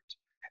part,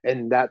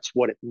 and that's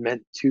what it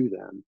meant to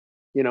them,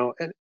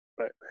 and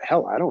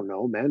hell, I don't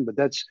know, man, but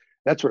that's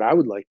what I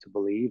would like to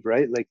believe,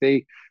 right?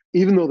 Like,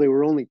 even though they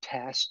were only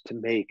tasked to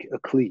make a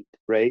cleat,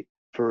 right,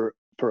 for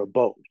a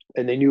boat,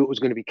 and they knew it was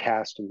going to be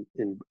cast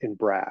in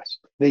brass,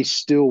 they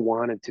still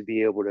wanted to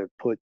be able to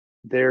put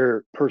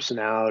their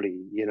personality,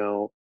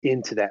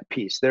 into that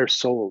piece, their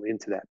soul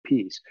into that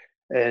piece.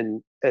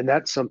 And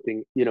that's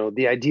something,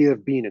 the idea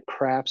of being a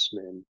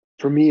craftsman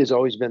for me has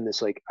always been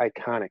this like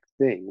iconic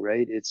thing,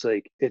 right? It's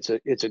like, it's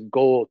a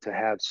goal to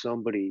have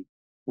somebody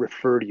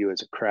refer to you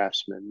as a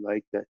craftsman,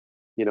 like that,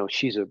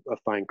 she's a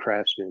fine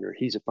craftsman, or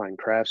he's a fine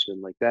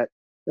craftsman, like that.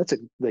 That's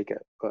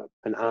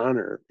an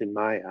honor in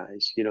my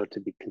eyes, to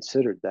be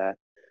considered that.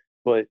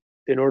 But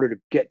in order to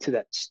get to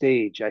that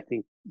stage, I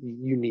think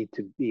you need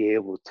to be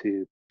able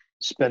to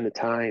spend the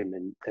time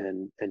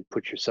and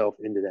put yourself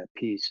into that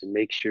piece, and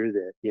make sure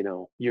that,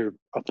 you're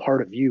a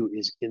part of you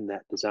is in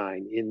that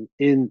design,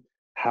 in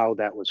how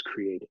that was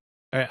created.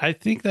 I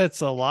think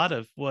that's a lot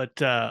of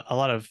what a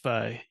lot of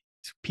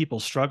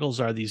people's struggles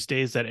are these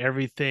days, that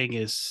everything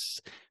is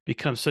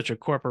becomes such a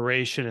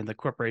corporation, and the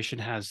corporation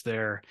has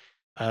their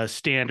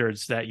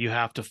standards that you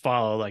have to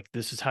follow. Like,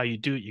 this is how you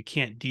do it. You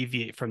can't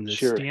deviate from this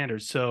Sure.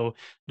 standard. So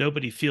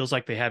nobody feels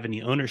like they have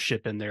any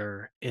ownership in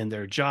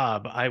their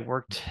job. I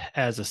worked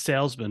as a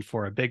salesman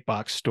for a big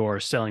box store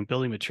selling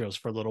building materials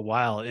for a little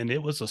while, and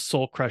it was a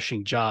soul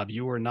crushing job.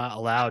 You were not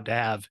allowed to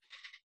have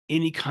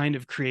any kind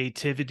of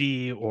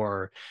creativity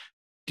or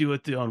do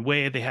it their own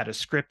way. They had a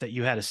script that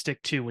you had to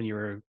stick to when you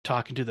were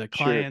talking to the Sure.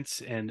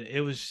 clients, and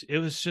it was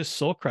just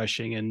soul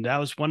crushing. And that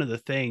was one of the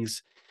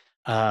things,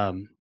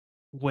 um,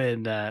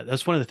 when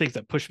that's one of the things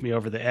that pushed me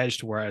over the edge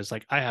to where I was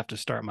like, I have to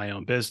start my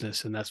own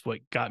business. And that's what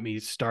got me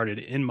started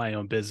in my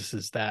own business,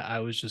 is that I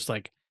was just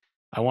like,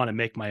 I want to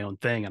make my own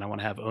thing and I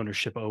want to have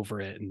ownership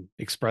over it and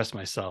express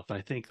myself. And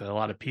I think that a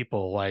lot of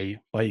people, why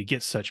you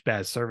get such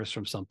bad service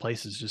from some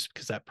places, just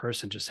because that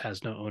person just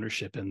has no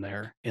ownership in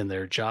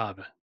their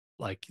job,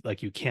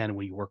 like you can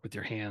when you work with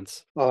your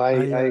hands. Oh, I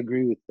I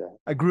agree with that.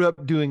 I grew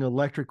up doing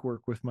electric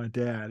work with my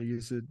dad.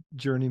 He's a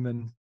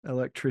journeyman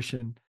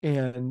electrician.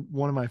 And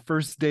one of my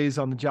first days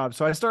on the job,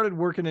 so I started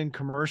working in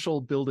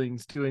commercial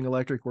buildings doing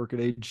electric work at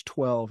age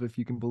 12, if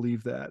you can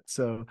believe that.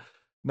 So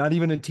not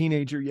even a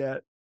teenager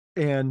yet.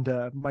 And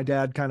my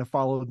dad kind of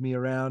followed me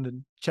around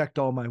and checked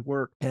all my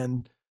work.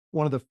 And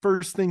one of the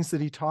first things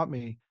that he taught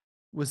me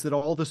was that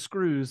all the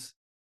screws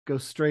go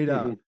straight Hmm.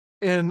 up.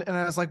 And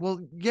I was like, well,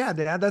 yeah,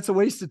 Dad, that's a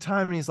waste of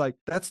time. And he's like,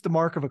 that's the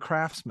mark of a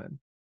craftsman.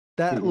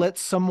 That Hmm.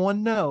 lets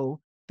someone know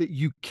that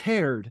you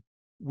cared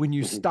when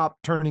you Hmm.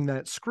 stopped turning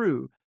that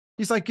screw.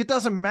 He's like, it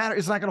doesn't matter.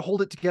 It's not going to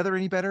hold it together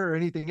any better or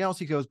anything else.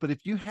 He goes, but if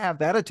you have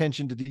that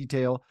attention to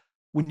detail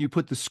when you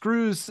put the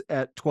screws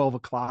at 12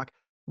 o'clock,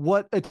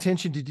 what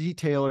attention to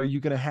detail are you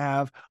going to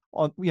have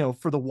on,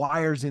 for the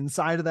wires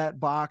inside of that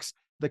box,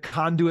 the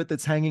conduit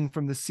that's hanging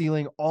from the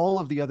ceiling, all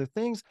of the other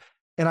things?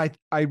 And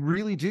I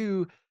really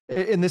do,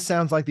 and this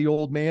sounds like the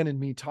old man in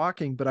me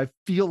talking, but I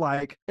feel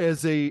like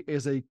as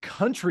a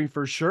country,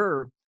 for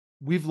sure,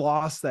 we've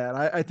lost that.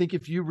 I think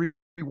if you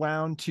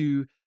rewound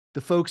to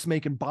the folks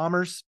making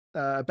bombers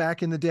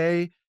back in the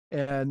day,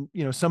 and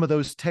some of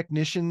those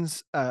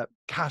technicians,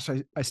 gosh,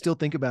 I still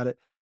think about it.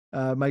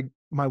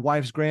 My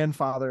wife's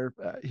grandfather,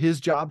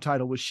 his job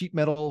title was sheet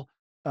metal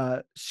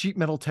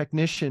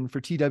technician for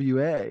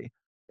TWA,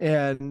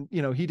 and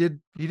he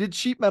did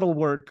sheet metal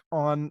work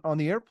on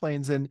the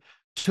airplanes, and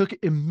took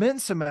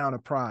immense amount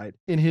of pride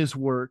in his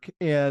work.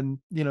 And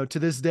to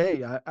this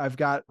day, I've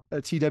got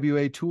a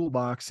TWA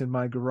toolbox in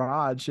my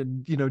garage,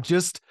 and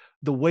just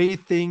the way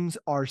things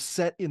are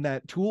set in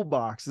that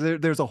toolbox,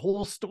 there's a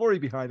whole story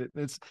behind it.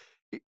 And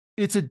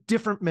it's a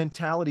different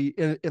mentality.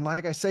 And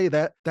like I say,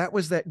 that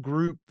was that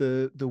group,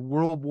 the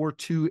World War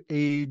II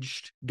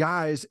aged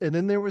guys. And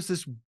then there was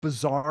this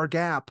bizarre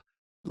gap,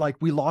 like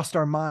we lost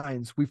our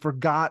minds, we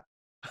forgot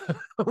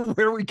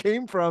where we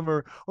came from,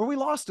 or we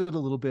lost it a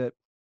little bit.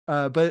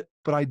 But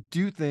I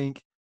do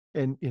think,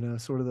 and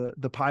sort of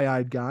the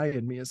pie-eyed guy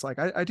in me is like,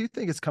 I do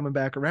think it's coming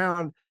back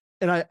around.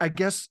 And I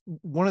guess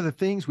one of the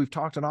things we've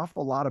talked an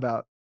awful lot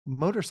about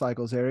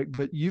motorcycles, Eric,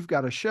 but you've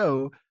got a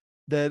show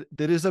that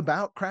is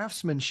about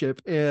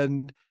craftsmanship.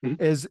 And Hmm.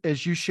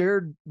 as you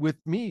shared with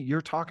me,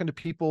 you're talking to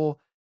people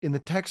in the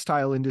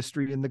textile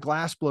industry, in the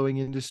glass blowing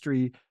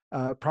industry,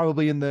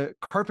 probably in the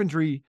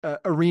carpentry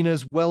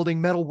arenas, welding,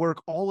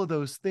 metalwork, all of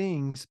those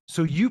things.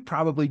 So you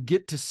probably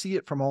get to see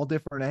it from all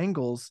different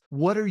angles.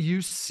 What are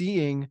you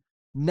seeing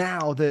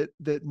now that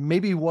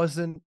maybe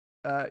wasn't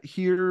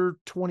here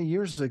 20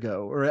 years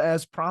ago, or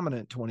as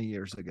prominent 20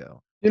 years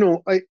ago?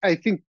 I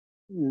think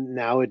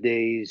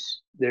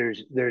nowadays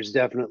there's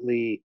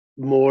definitely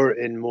more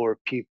and more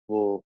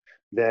people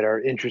that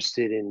are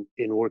interested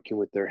in working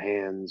with their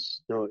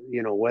hands.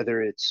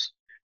 Whether it's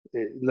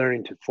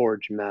learning to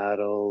forge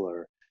metal,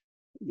 or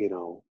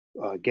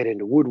get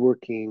into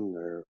woodworking,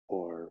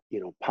 or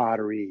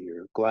pottery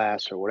or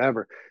glass or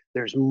whatever.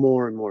 There's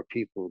more and more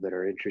people that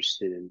are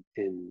interested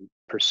in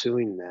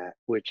pursuing that,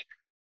 which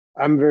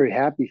I'm very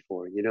happy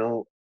for.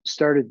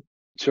 Started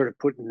sort of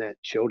putting that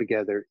show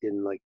together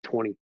in like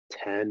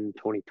 2010,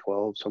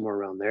 2012, somewhere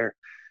around there.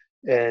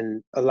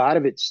 And a lot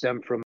of it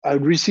stemmed from, I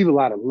would receive a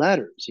lot of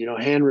letters,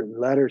 handwritten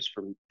letters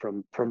from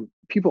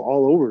people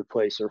all over the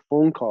place, or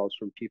phone calls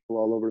from people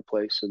all over the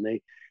place. And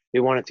they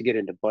wanted to get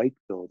into bike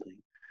building,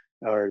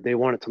 or they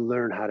wanted to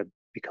learn how to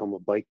become a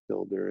bike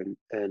builder.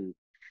 And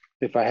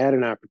if I had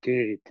an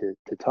opportunity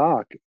to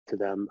talk to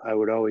them, I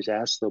would always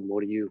ask them,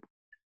 what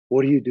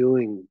are you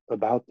doing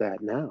about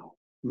that now?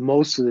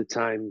 Most of the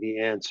time, the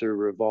answer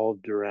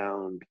revolved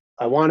around,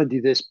 I want to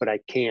do this, but I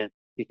can't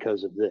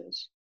because of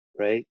this,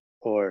 right?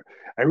 Or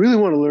I really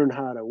want to learn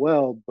how to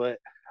weld, but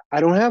I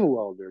don't have a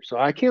welder, so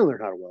I can't learn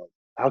how to weld.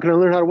 How can I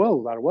learn how to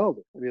weld without a welder?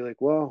 I'd be like,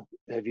 well,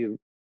 have you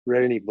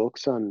read any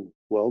books on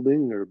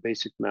welding or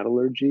basic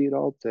metallurgy at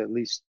all, to at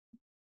least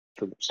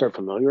start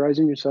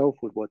familiarizing yourself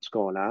with what's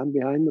going on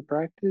behind the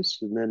practice?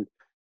 And then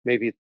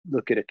maybe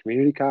look at a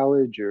community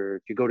college, or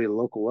if you go to a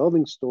local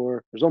welding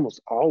store, there's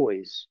almost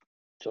always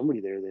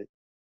somebody there that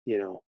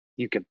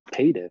you can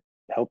pay to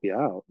help you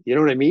out. You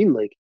know what I mean?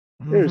 Like,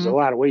 there's a Mm-hmm.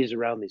 lot of ways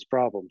around these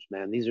problems,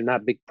 man. These are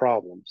not big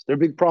problems. They're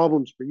big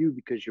problems for you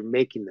because you're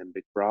making them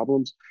big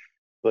problems.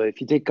 But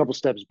if you take a couple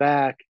steps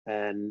back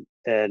and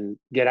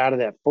get out of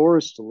that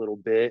forest a little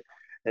bit,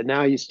 and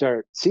now you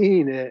start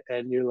seeing it,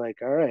 and you're like,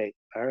 all right,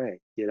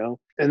 you know.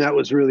 And that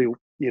was really,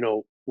 you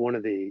know, one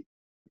of the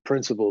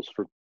principles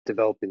for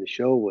developing the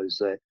show was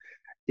that,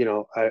 you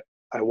know,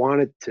 I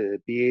wanted to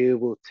be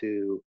able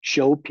to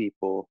show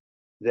people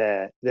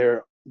that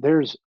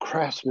there's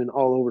craftsmen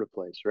all over the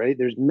place, right?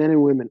 There's men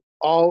and women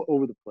all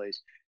over the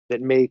place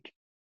that make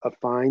a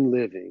fine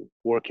living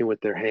working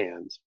with their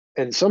hands.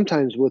 And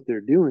sometimes what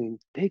they're doing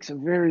takes a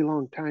very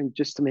long time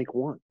just to make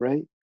one,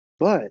 right?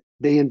 But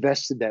they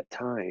invested that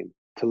time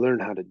to learn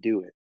how to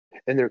do it.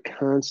 And they're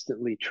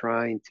constantly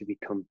trying to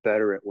become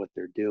better at what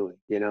they're doing,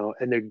 you know,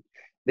 and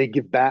they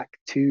give back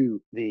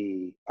to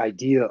the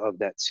idea of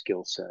that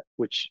skill set,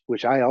 which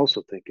I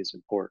also think is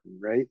important,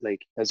 right?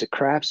 Like as a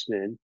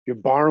craftsman, you're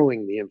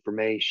borrowing the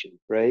information,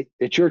 right?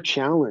 It's your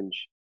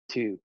challenge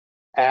to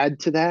add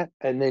to that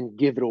and then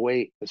give it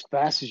away as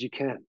fast as you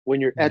can when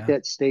you're at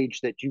that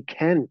stage that you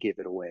can give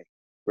it away,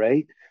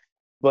 right?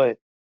 But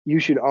you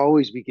should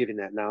always be giving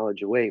that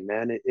knowledge away,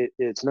 man.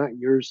 It's not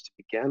yours to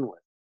begin with.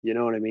 You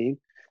know what I mean?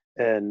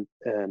 And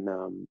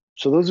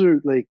so those are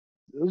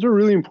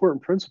really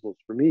important principles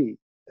for me.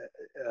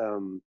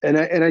 And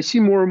I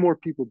see more and more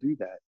people do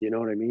that. You know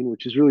what I mean?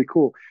 Which is really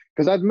cool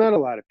because I've met a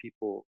lot of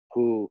people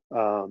who,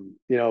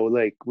 you know,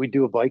 like we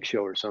do a bike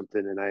show or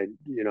something, and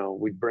you know,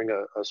 we bring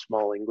a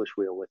small English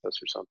wheel with us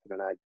or something,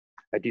 and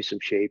I do some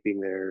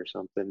shaping there or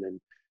something,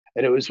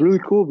 and it was really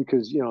cool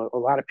because, you know, a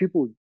lot of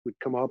people would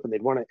come up and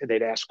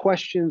they'd ask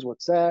questions,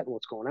 what's that, and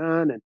what's going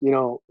on, and you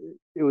know,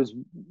 it was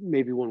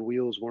maybe when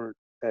wheels weren't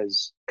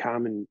as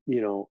common,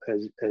 you know,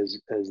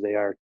 as they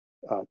are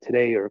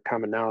today, or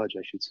common knowledge,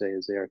 I should say,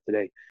 as they are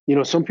today. You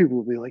know, some people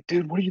will be like,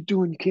 dude, what are you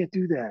doing? You can't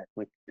do that. I'm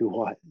like, do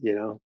what? You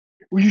know,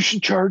 well, you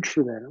should charge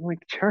for that. I'm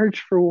like,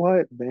 charge for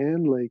what,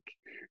 man? Like,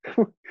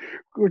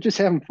 we're just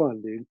having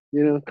fun, dude.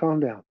 You know, calm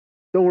down.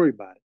 Don't worry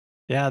about it.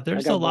 Yeah, I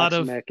there's got a a lot box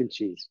of of mac and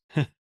cheese.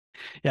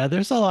 yeah,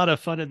 there's a lot of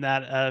fun in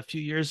that. A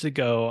few years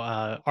ago,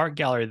 art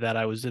gallery that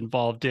I was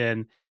involved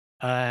in,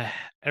 uh,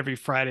 every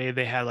Friday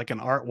they had like an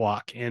art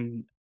walk,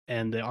 and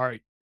the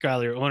art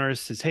gallery owner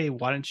says, "Hey,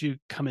 why don't you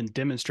come and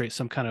demonstrate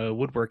some kind of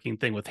woodworking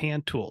thing with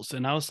hand tools?"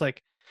 And I was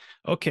like,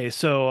 "Okay."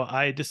 So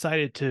I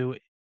decided to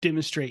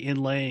demonstrate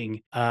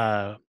inlaying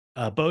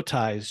bow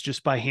ties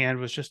just by hand.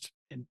 Was just,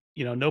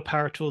 you know, no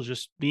power tools,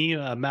 just me,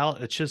 a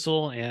mallet, a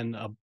chisel, and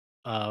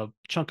a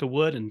chunk of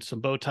wood and some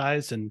bow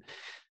ties, and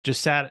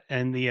just sat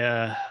in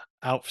the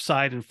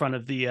outside in front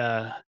of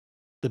the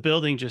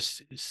building,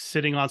 just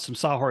sitting on some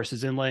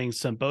sawhorses inlaying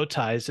some bow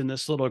ties. And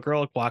this little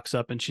girl walks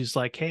up and she's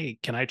like, "Hey,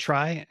 can I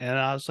try?" And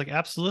I was like,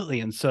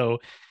 "Absolutely." And so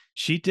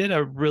she did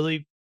a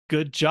really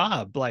good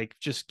job, like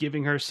just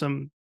giving her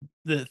some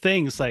the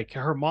things. Like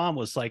her mom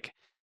was like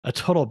a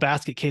total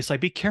basket case,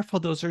 like, "Be careful,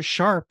 those are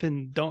sharp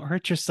and don't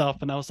hurt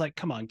yourself." And I was like,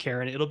 "Come on,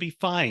 Karen, it'll be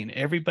fine.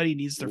 Everybody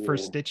needs their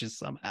first Yeah. stitches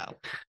somehow."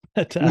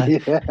 But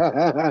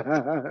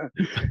Yeah.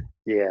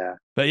 Yeah.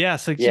 but yeah,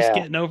 so just Yeah.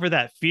 getting over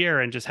that fear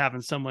and just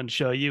having someone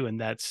show you,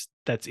 and that's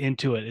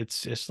into it.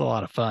 It's just a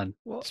lot of fun.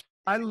 Well,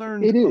 I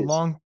learned It a is.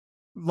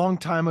 long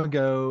time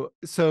ago.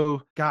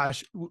 So,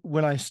 gosh,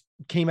 when I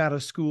came out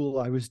of school,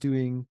 I was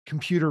doing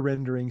computer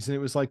renderings, and it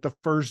was like the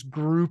first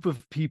group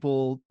of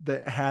people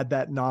that had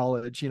that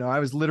knowledge. You know, I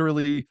was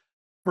literally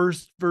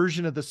first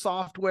version of the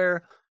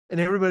software, and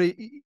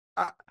everybody,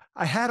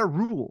 I had a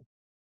rule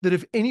that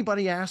if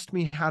anybody asked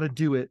me how to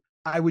do it,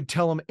 I would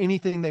tell them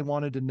anything they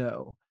wanted to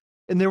know.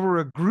 And there were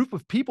a group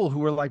of people who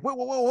were like,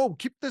 whoa,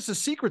 keep this a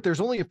secret.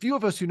 There's only a few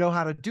of us who know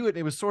how to do it. And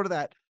it was sort of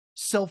that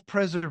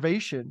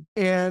self-preservation.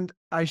 And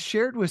I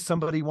shared with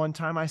somebody one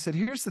time, I said,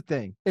 here's the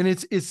thing. And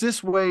it's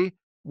this way,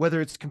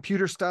 whether it's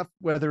computer stuff,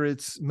 whether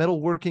it's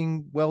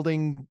metalworking,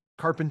 welding,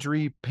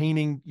 carpentry,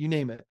 painting, you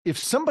name it. If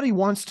somebody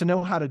wants to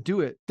know how to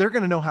do it, they're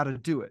going to know how to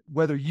do it.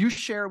 Whether you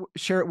share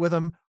it with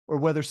them or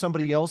whether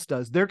somebody else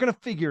does, they're going to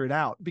figure it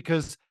out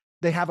because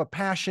they have a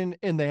passion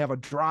and they have a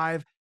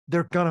drive.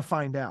 They're going to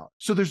find out.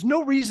 So there's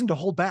no reason to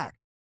hold back.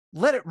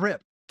 Let it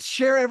rip.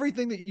 Share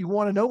everything that you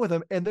want to know with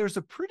them. And there's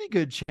a pretty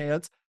good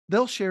chance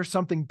they'll share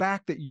something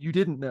back that you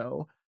didn't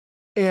know.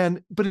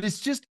 But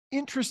it's just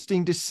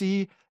interesting to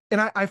see.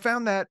 And I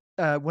found that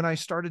when I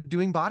started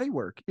doing body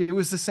work, it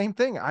was the same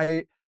thing.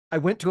 I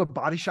went to a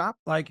body shop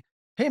like,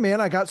 "Hey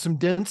man, I got some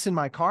dents in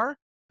my car.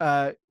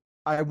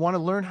 I want to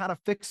learn how to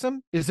fix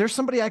them. Is there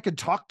somebody I could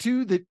talk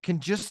to that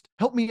can just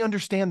help me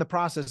understand the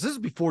process?" This is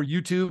before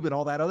YouTube and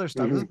all that other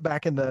stuff. This is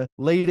back in the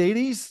late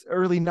 80s,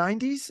 early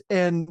 90s.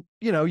 And,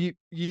 you know, you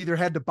either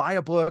had to buy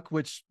a book,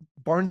 which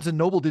Barnes and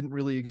Noble didn't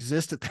really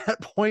exist at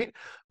that point,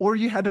 or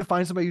you had to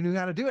find somebody who knew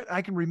how to do it.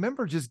 I can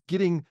remember just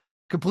getting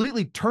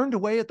completely turned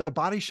away at the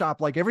body shop.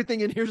 Like,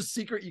 everything in here is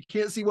secret. You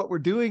can't see what we're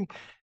doing.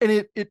 And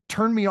it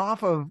turned me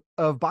off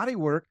of body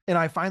work. And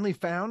I finally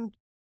found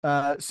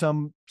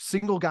some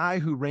single guy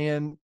who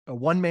ran a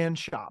one-man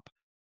shop.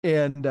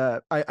 And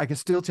I can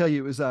still tell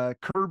you, it was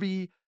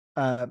Kirby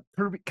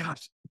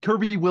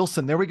Kirby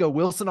Wilson. There we go.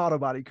 Wilson Auto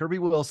Body, Kirby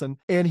Wilson.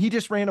 And he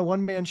just ran a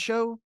one-man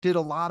show, did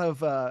a lot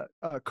of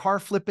car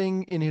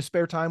flipping in his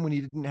spare time when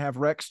he didn't have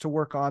wrecks to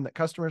work on that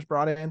customers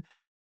brought in.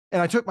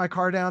 And I took my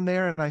car down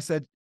there and I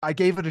said, I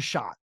gave it a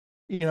shot.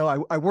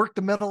 I worked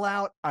the metal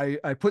out.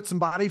 I put some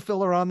body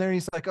filler on there. And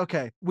he's like,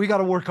 okay, we got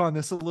to work on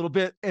this a little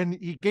bit. And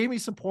he gave me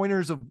some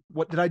pointers of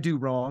what did I do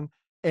wrong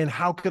and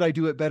how could I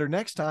do it better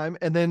next time.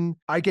 And then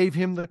I gave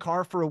him the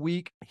car for a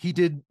week. He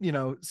did,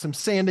 some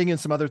sanding and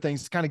some other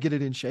things to kind of get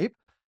it in shape.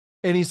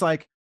 And he's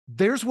like,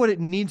 there's what it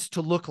needs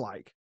to look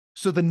like.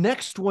 So the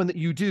next one that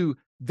you do,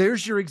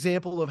 there's your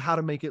example of how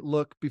to make it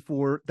look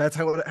before. That's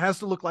how it has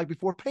to look like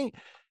before paint.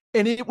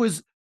 And it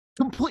was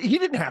complete. He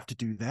didn't have to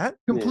do that.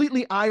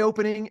 Completely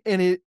eye-opening.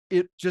 And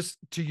it just,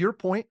 to your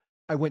point,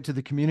 I went to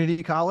the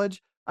community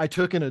college. I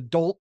took an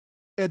adult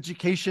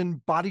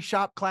education body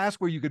shop class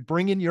where you could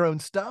bring in your own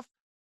stuff,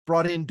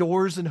 brought in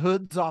doors and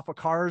hoods off of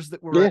cars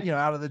that were,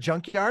 out of the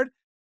junkyard.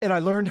 And I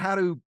learned how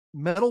to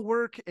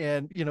metalwork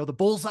and, the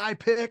bullseye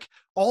pick,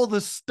 all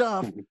the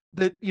stuff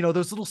that,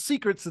 those little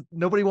secrets that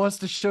nobody wants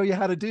to show you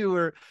how to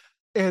do.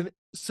 And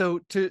so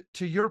to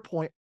your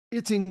point,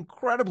 it's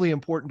incredibly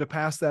important to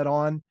pass that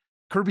on.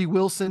 Kirby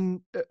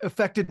Wilson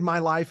affected my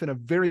life in a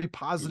very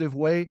positive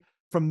way.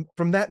 From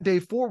that day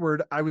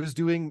forward, I was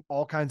doing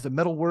all kinds of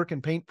metal work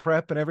and paint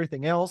prep and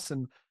everything else.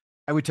 And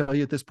I would tell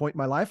you at this point in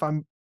my life,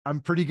 I'm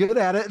pretty good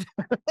at it.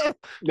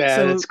 Yeah,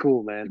 So that's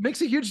cool, man. it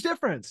makes a huge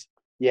difference.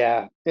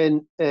 Yeah.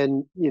 And,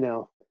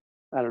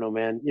 I don't know,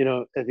 man,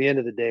 at the end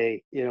of the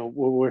day,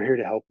 we're here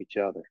to help each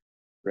other,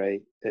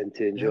 right? And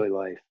to enjoy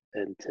life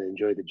and to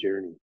enjoy the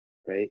journey,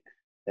 right?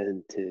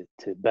 And to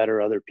better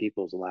other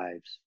people's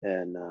lives.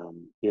 And,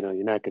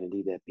 you're not going to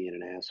do that being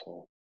an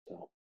asshole.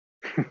 So.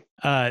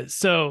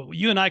 So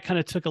you and I kind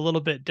of took a little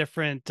bit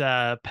different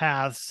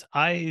paths.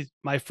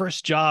 My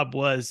first job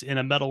was in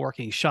a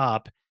metalworking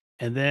shop,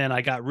 and then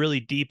I got really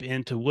deep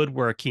into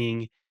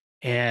woodworking.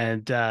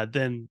 And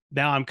then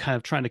now I'm kind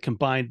of trying to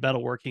combine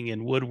metalworking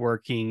and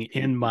woodworking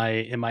in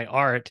my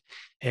art.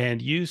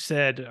 And you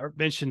said or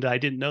mentioned, I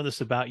didn't know this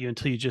about you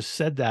until you just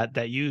said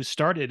that you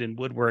started in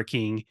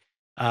woodworking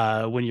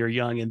when you're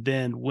young and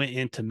then went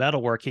into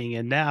metalworking.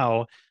 And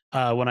now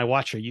when I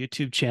watch your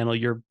YouTube channel,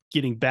 you're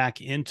getting back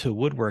into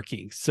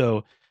woodworking.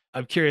 So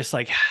I'm curious,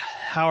 like,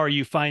 how are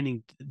you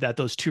finding that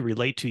those two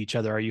relate to each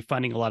other? Are you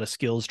finding a lot of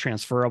skills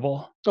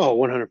transferable? Oh,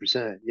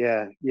 100%.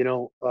 Yeah.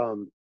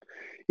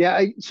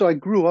 So I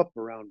grew up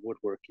around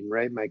woodworking,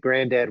 right? My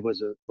granddad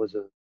was a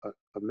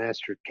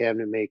master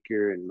cabinet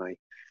maker, and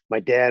my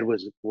dad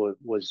was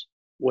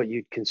what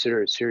you'd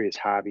consider a serious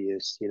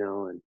hobbyist,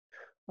 and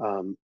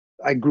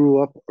I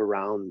grew up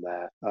around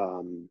that,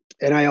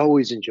 and I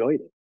always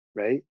enjoyed it,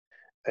 right?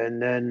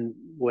 And then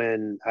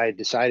when I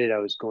decided I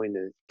was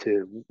going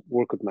to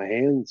work with my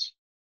hands,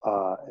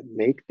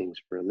 make things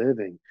for a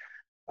living,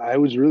 I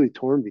was really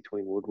torn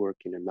between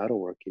woodworking and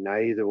metalworking.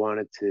 I either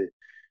wanted to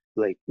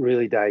like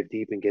really dive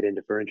deep and get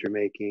into furniture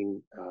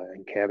making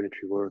and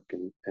cabinetry work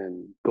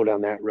and go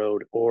down that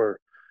road, or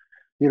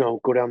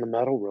go down the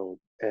metal road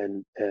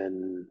and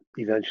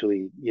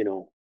eventually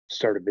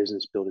start a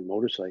business building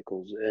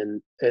motorcycles.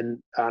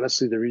 And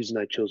honestly, the reason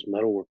I chose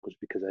metalwork was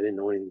because I didn't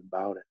know anything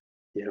about it,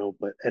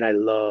 and I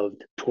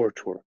loved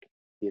torch work,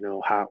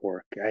 hot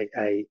work.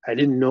 I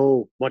didn't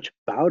know much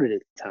about it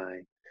at the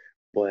time,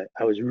 but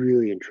I was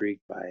really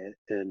intrigued by it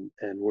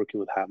and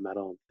working with hot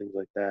metal and things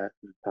like that.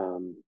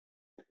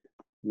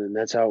 And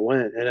that's how it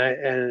went.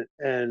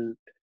 And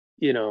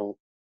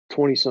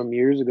 20 some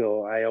years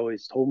ago, I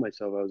always told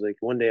myself, I was like,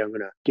 one day I'm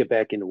going to get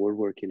back into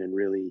woodworking and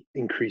really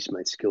increase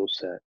my skill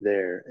set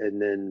there.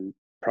 And then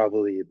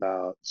probably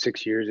about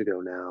 6 years ago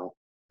now,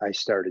 I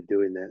started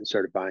doing that and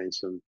started buying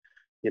some,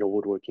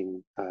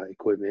 woodworking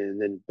equipment,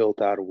 and then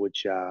built out a wood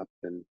shop.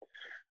 And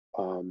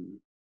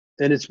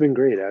it's been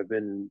great. I've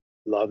been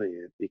loving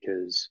it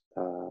because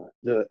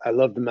I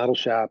love the metal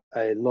shop.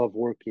 I love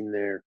working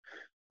there.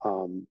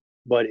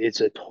 But it's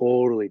a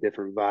totally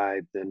different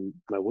vibe than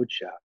my wood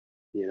shop.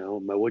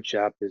 My wood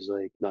shop is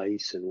like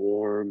nice and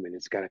warm, and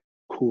it's got a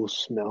cool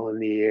smell in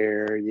the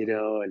air,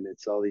 and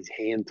it's all these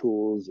hand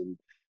tools and,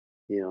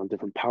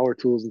 different power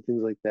tools and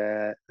things like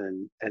that.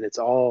 And it's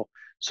all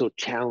so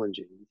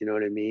challenging, you know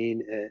what I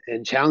mean?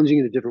 And challenging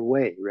in a different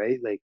way, right?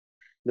 Like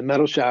the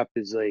metal shop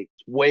is like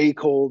way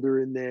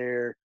colder in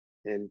there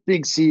and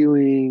big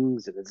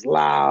ceilings, and it's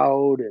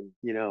loud, and,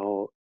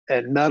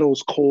 and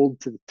metal's cold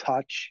to the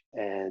touch,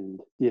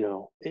 and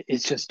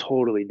it's just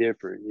totally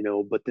different,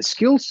 but the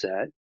skill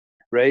set,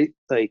 right?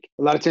 Like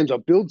a lot of times I'll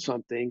build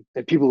something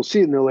and people will see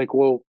it and they're like,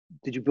 well,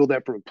 did you build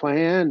that from a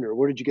plan, or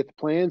where did you get the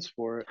plans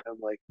for it? And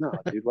I'm like, no,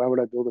 dude, why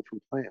would I build it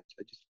from plans?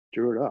 I just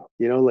drew it up,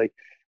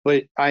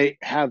 but I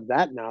have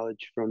that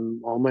knowledge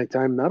from all my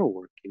time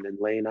metalworking and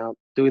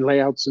doing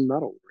layouts in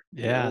metalwork.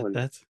 Yeah, And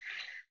that's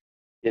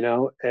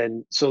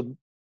and so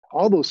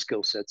all those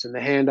skill sets and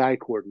the hand-eye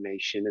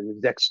coordination and the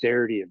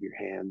dexterity of your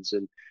hands,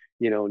 and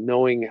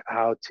knowing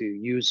how to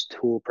use a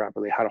tool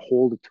properly, how to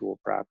hold a tool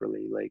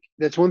properly. Like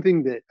that's one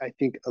thing that I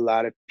think a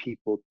lot of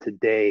people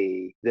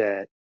today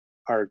that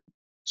are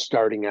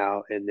starting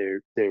out and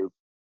they're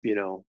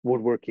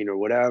woodworking or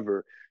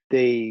whatever,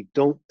 they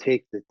don't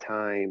take the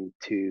time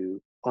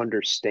to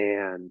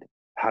understand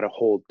how to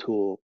hold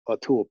a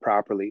tool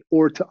properly,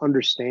 or to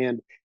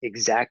understand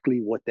exactly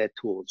what that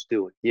tool is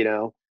doing.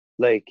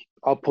 Like,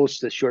 I'll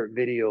post a short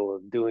video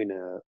of doing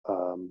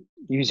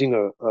using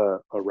a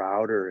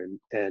router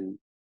and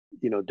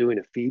doing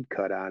a feed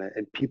cut on it,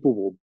 and people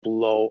will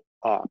blow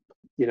up,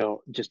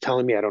 just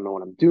telling me I don't know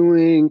what I'm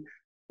doing,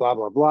 blah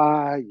blah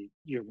blah.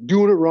 You're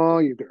doing it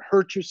wrong. You're gonna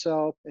hurt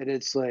yourself. And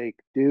it's like,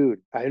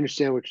 dude, I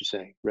understand what you're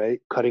saying, right?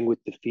 Cutting with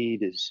the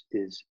feed is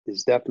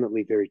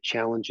definitely very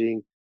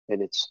challenging,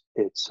 and it's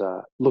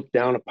looked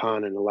down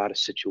upon in a lot of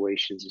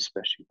situations,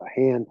 especially by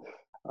hand.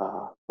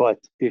 But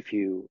if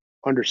you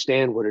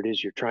understand what it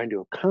is you're trying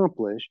to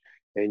accomplish,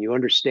 and you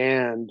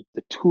understand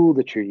the tool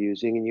that you're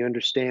using, and you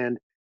understand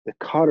the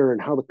cutter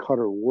and how the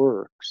cutter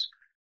works,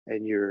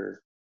 and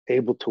you're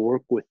able to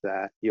work with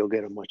that, you'll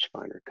get a much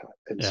finer cut.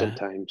 And Yeah.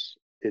 sometimes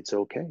it's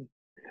okay.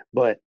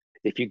 But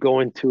if you go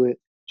into it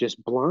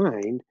just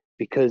blind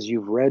because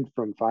you've read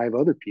from 5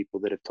 other people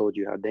that have told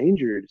you how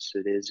dangerous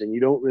it is, and you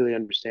don't really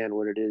understand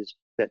what it is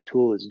that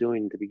tool is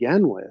doing to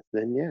begin with,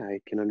 then yeah, I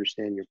can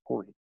understand your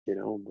point, but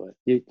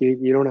you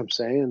know what I'm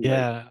saying? Like,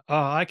 Yeah.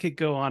 Oh, I could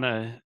go on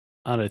a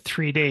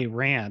 3-day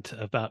rant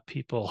about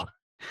people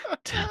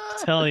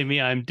telling me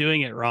I'm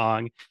doing it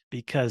wrong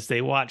because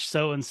they watch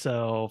so and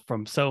so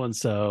from so and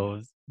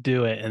so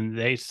do it, and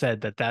they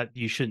said that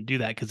you shouldn't do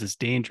that because it's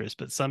dangerous.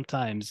 But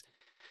sometimes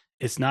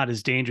it's not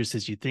as dangerous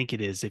as you think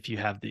it is if you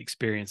have the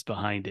experience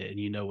behind it and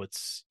you know what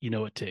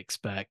to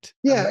expect.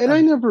 yeah, and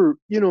I never,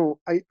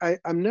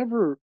 I'm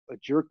never a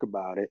jerk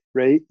about it,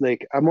 right?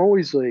 Like, I'm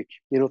always like,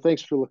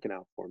 thanks for looking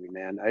out for me,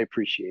 man. I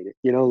appreciate it.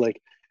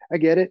 Like, I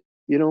get it,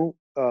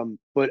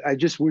 but I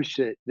just wish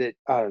that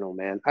I don't know,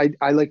 man.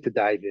 I like to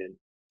dive in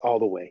all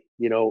the way.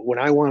 When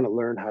I want to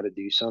learn how to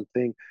do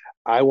something,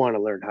 I want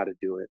to learn how to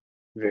do it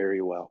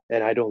very well,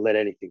 and I don't let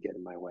anything get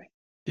in my way.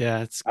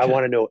 Yeah, I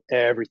want to know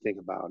everything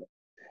about it,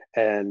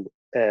 and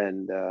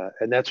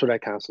that's what I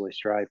constantly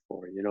strive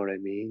for. You know what I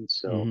mean?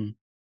 So. mhm.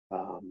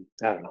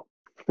 I don't know.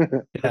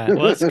 Yeah,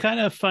 well, it's kind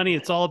of funny.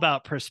 It's all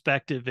about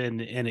perspective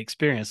and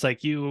experience.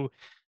 Like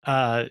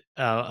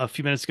a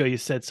few minutes ago, you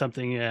said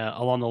something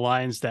along the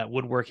lines that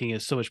woodworking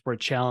is so much more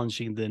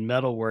challenging than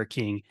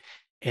metalworking.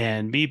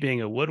 And me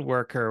being a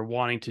woodworker,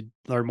 wanting to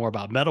learn more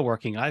about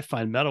metalworking, I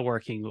find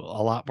metalworking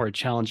a lot more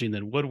challenging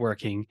than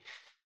woodworking.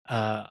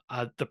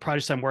 The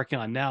projects I'm working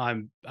on now,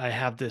 I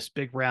have this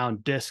big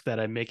round disc that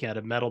I'm making out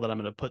of metal that I'm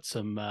going to put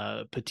some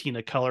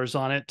patina colors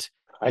on it,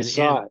 I and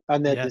saw it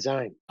on that yeah.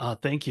 design.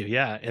 Thank you.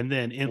 Yeah. And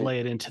then Yeah. inlay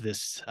it into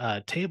this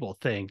table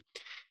thing.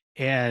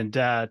 And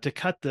to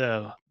cut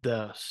the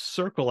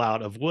circle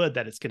out of wood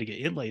that it's going to get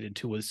inlaid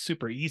into was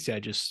super easy. I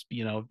just,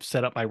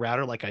 set up my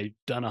router like I've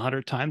done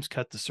 100 times,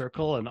 cut the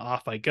circle, and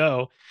off I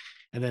go.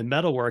 And then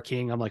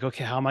metalworking, I'm like,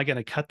 okay, how am I going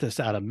to cut this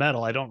out of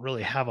metal? I don't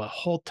really have a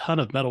whole ton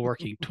of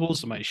metalworking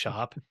tools in my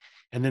shop.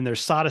 And then there's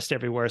sawdust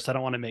everywhere, so I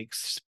don't want to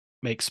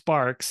make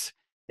sparks.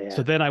 So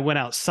Yeah. then I went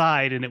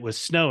outside and it was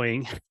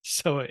snowing.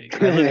 So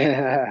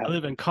I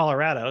live in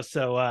Colorado,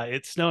 so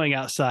it's snowing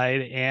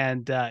outside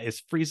and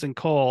it's freezing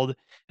cold.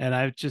 And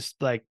I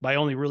just like my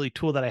only really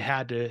tool that I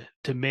had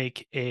to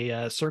make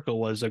a circle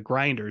was a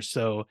grinder,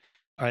 so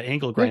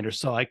angle Yeah. grinder.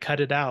 So I cut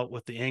it out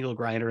with the angle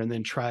grinder and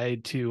then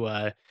tried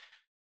to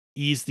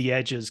ease the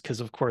edges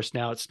because, of course,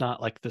 now it's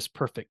not like this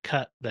perfect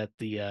cut that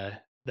the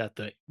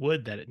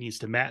wood that it needs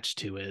to match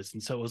to is.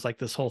 And so it was like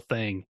this whole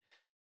thing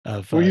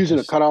of We're using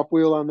a just cutoff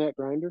wheel on that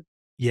grinder.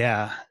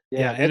 yeah, Yeah,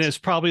 yeah, and that's it's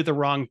probably the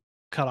wrong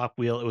cutoff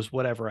wheel. It was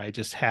whatever I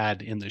just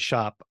had in the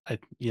shop,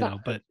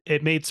 but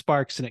it made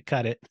sparks and it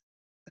cut it.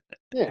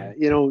 yeah.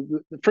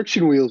 The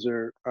friction wheels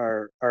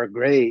are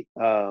great.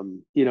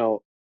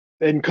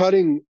 And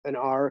cutting an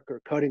arc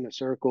or cutting a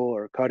circle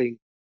or cutting,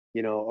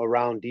 a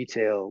round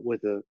detail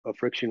with a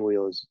friction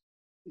wheel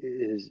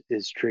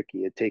is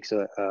tricky. It takes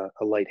a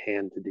light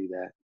hand to do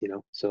that.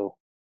 So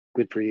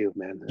good for you,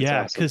 man. That's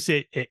Yeah, awesome. because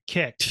it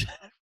kicked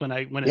when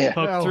it Yeah,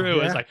 poked Oh, through.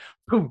 It's yeah. like,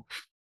 boom.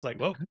 It's like,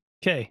 whoa,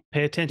 okay,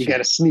 pay you got attention.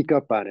 to sneak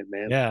up on it,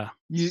 man.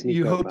 You Yeah, Sneak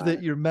you up hope on that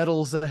it. your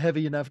metal's a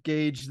heavy enough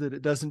gauge that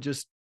it doesn't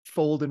just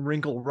fold and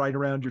wrinkle right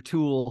around your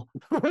tool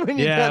when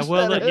you yeah. catch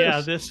Well, that yeah.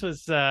 edge. This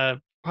was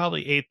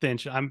probably 1/8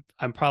 inch. I'm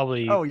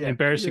probably Oh yeah,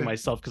 embarrassing yeah.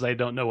 myself because I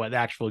don't know what the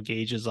actual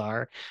gauges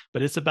are,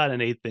 but it's about an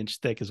 1/8 inch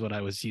thick is what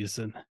I was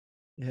using.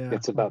 Yeah.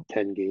 It's about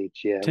 10 gauge.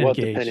 Yeah. 10 Well,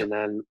 gauge. depending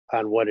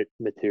on what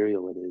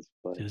material it is,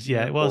 but Yeah,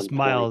 Yeah. it was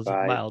mild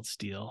 125. mild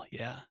steel.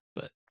 Yeah,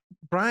 but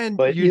Brian,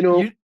 But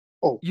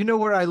oh, you know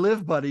where I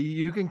live, buddy.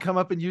 You can come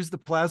up and use the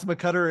plasma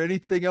cutter or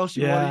anything else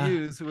you want to yeah,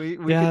 use. We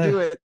can yeah. do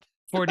it.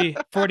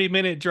 40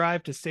 minute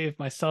drive to save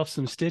myself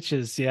some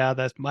stitches. Yeah,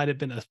 that might have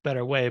been a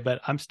better way,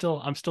 but I'm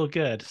still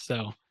good.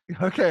 So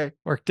Okay.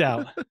 worked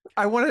out.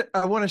 I want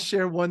to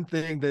share one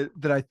thing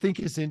that I think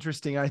is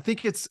interesting. I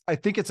think it's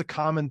a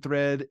common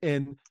thread.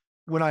 And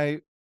when I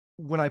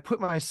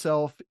put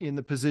myself in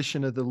the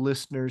position of the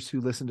listeners who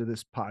listen to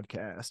this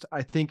podcast,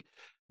 I think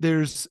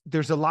there's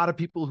a lot of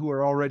people who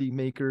are already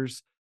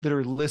makers. that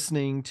are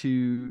listening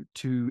to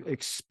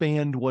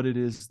expand what it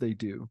is they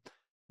do.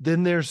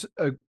 Then there's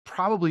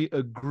probably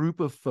a group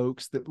of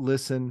folks that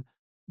listen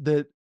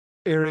that,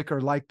 Eric,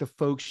 are like the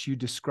folks you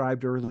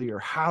described earlier.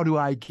 How do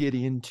I get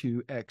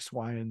into X,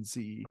 Y, and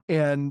Z?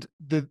 And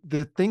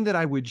the thing that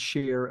I would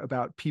share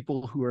about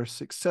people who are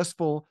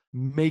successful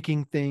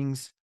making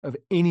things of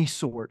any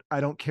sort, I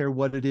don't care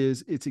what it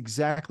is, it's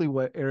exactly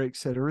what Eric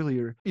said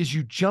earlier, is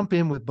you jump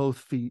in with both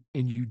feet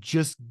and you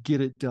just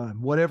get it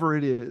done, whatever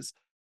it is.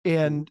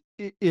 And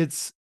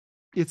it's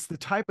the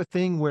type of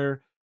thing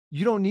where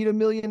you don't need $1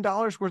 million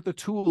worth of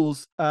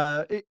tools.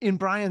 In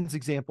Brian's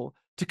example,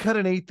 to cut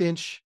an 1/8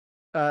 inch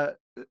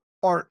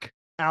arc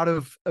out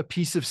of a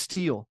piece of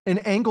steel, an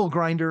angle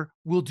grinder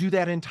will do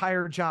that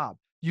entire job.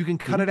 You can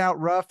cut it out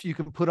rough. You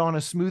can put on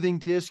a smoothing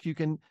disc. You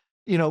can,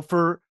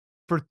 for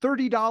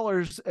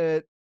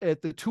 $30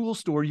 at the tool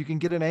store, you can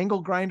get an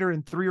angle grinder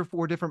and 3 or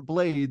 4 different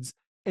blades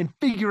and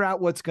figure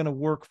out what's going to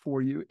work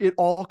for you. It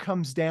all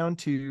comes down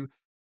to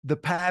the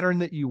pattern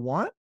that you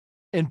want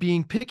and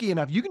being picky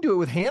enough. You can do it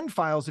with hand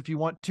files if you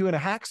want to, and a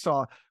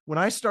hacksaw. When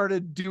I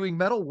started doing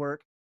metal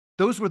work,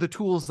 those were the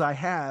tools I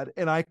had,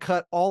 and I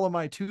cut all of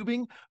my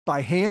tubing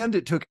by hand.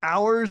 It took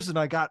hours, and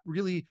I got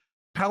really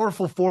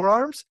powerful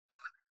forearms.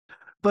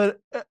 But,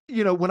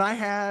 when I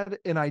had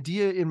an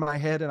idea in my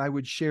head, and I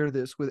would share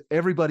this with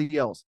everybody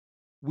else,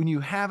 when you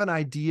have an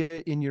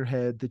idea in your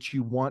head that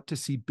you want to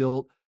see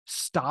built,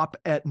 stop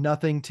at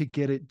nothing to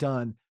get it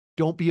done.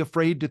 Don't be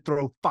afraid to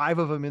throw 5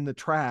 of them in the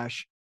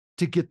trash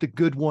to get the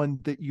good one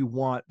that you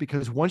want,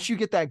 because once you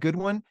get that good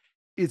one,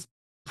 it's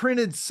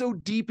printed so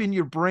deep in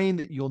your brain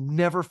that you'll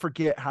never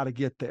forget how to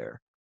get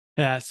there.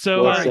 Yeah.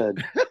 So Well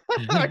said.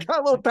 I got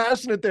a little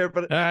passionate there,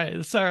 but all right,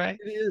 it's all right.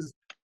 it is.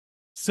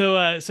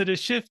 So to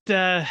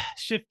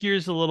shift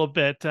gears a little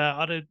bit,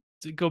 ought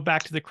to go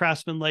back to the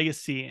Craftsman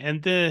legacy,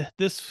 and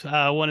this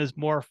one is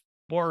more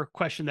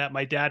question that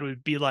my dad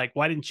would be like,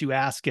 why didn't you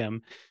ask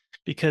him?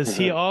 Because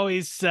he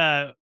always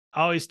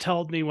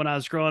told me when I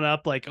was growing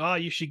up, like, oh,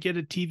 you should get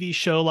a TV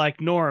show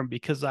like Norm,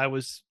 because I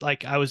was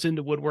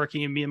into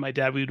woodworking, and me and my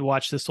dad, we would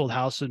watch This Old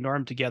House of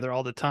Norm together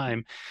all the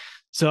time.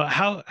 So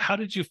how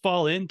did you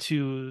fall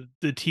into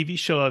the TV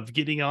show of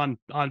getting on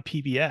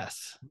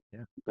PBS?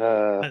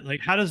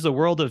 Like, how does the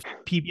world of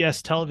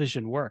PBS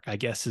television work, I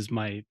guess, is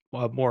my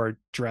more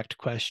direct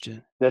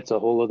question. That's a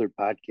whole other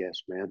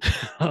podcast, man.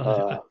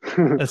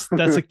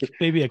 That's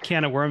maybe a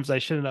can of worms I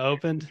shouldn't have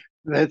opened.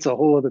 That's a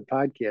whole other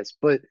podcast.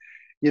 But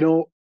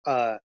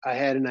I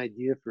had an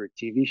idea for a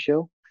TV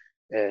show,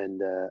 and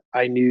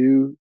I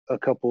knew a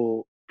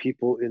couple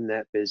people in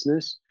that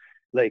business,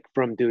 like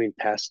from doing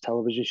past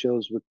television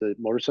shows with the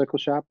motorcycle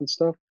shop and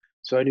stuff.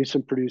 So I knew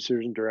some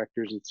producers and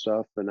directors and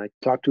stuff, and I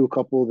talked to a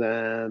couple of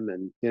them,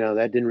 and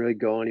that didn't really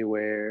go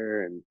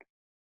anywhere. And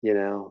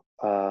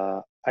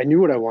I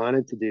knew what I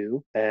wanted to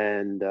do,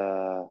 and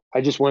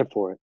I just went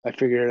for it. I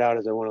figured it out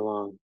as I went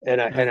along, and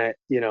I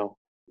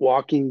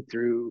walking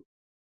through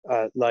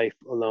life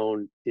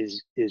alone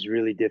is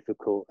really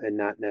difficult and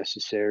not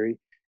necessary.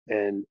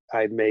 And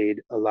I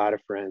made a lot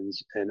of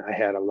friends, and I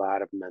had a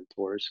lot of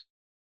mentors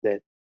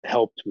that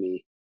helped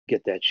me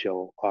get that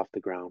show off the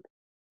ground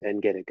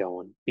and get it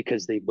going,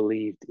 because they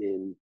believed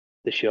in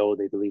the show,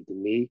 they believed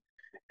in me,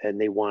 and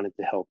they wanted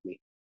to help me.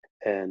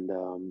 And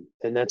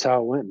that's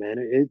how it went, man.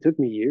 It took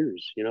me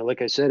years,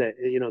 like I said,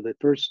 the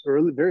first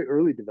very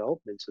early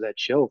developments of that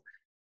show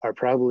are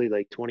probably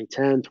like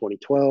 2010,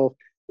 2012,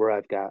 where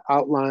I've got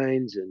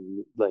outlines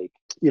and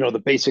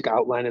the basic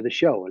outline of the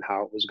show and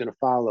how it was going to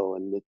follow,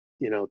 and the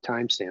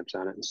timestamps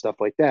on it and stuff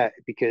like that,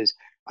 because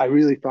I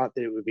really thought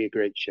that it would be a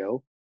great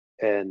show.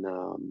 And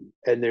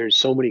there's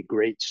so many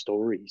great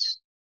stories,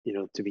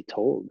 to be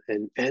told,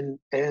 and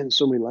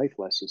so many life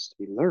lessons to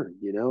be learned,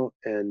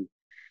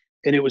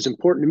 and it was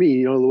important to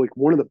me, like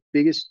one of the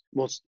biggest,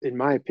 most, in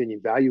my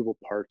opinion, valuable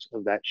parts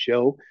of that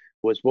show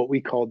was what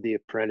we called the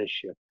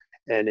apprenticeship.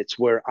 And it's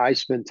where I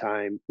spend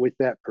time with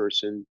that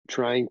person,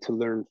 trying to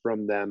learn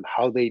from them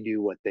how they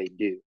do what they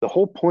do. The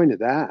whole point of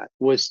that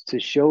was to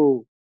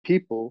show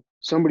people,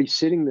 somebody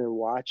sitting there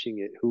watching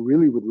it who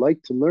really would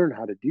like to learn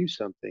how to do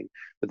something,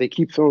 but they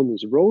keep throwing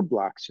these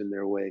roadblocks in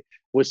their way,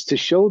 was to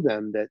show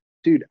them that,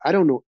 dude, I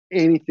don't know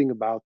anything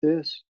about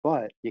this,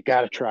 but you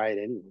got to try it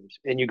anyways.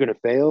 And you're going to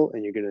fail,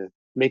 and you're going to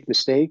make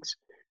mistakes,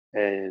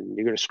 and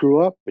you're going to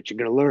screw up, but you're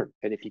going to learn.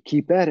 And if you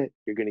keep at it,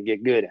 you're going to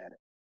get good at it,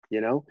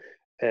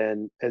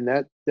 and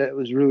that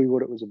was really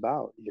what it was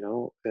about,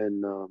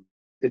 and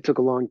it took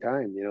a long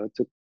time. It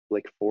took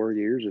like 4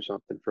 years or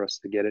something for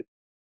us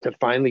to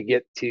finally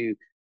get to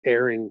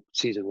airing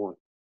season 1.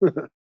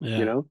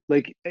 Yeah.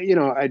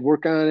 I'd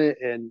work on it,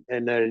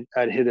 and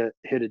I'd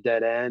hit a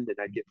dead end, and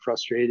I'd get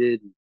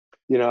frustrated,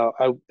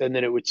 and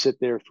then it would sit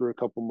there for a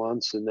couple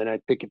months, and then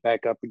I'd pick it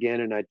back up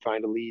again, and I'd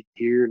find a lead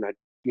here, and I'd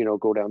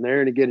go down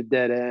there and get a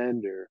dead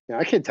end. Or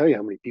I can't tell you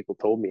how many people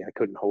told me I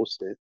couldn't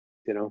host it.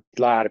 A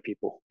lot of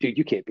people, dude,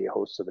 you can't be a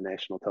host of a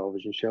national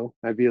television show.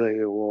 I'd be like,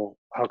 well,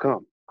 how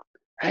come?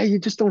 Hey, you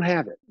just don't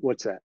have it.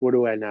 What's that? What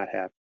do I not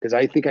have? Because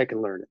I think I can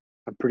learn it.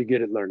 I'm pretty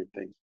good at learning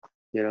things,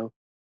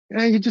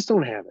 You just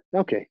don't have it.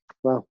 Okay,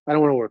 well, I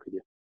don't want to work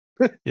with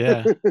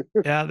Yeah. you.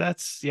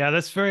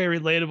 That's very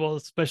relatable,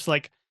 especially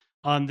like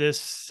on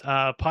this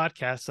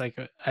podcast. Like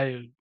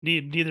I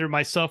need neither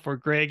myself or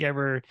Greg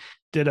ever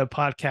did a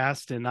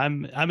podcast, and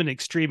I'm an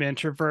extreme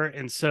introvert.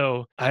 And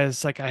so I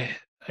was like, I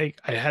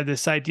had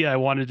this idea. I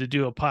wanted to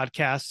do a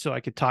podcast so I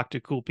could talk to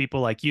cool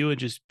people like you and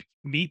just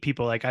meet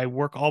people. Like I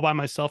work all by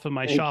myself in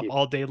my Thank shop you.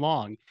 all day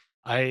long.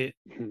 I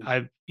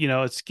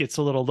it gets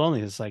a little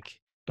lonely. It's like,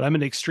 but I'm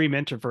an extreme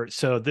introvert.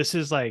 So this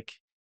is like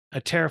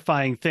a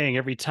terrifying thing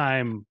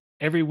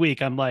every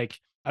week. I'm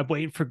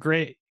waiting for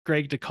Greg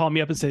to call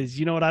me up and says,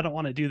 you know what, I don't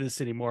want to do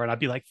this anymore. And I'd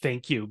be like,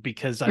 thank you,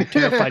 because I'm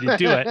terrified to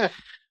do it.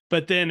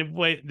 But then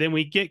then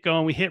we get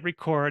going, we hit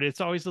record. It's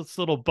always this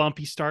little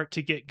bumpy start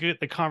to get good,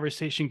 the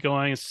conversation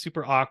going. It's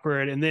super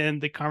awkward. And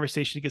then the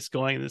conversation gets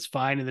going and it's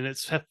fine. And then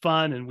it's have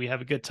fun and we have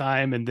a good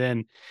time. And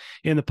then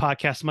in the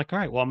podcast, I'm like, all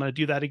right, well, I'm going to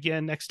do that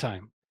again next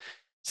time.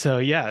 So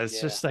yeah, it's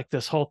Yeah. just like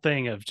this whole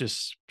thing of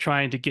just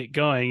trying to get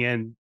going.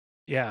 And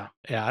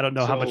I don't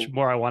know how much So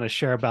more I want to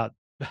share about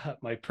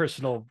my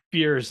personal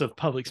fears of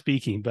public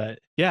speaking, but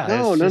yeah,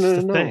 no, it's no, no,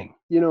 just no, a no.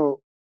 thing.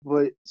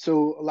 But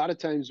so a lot of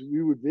times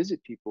we would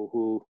visit people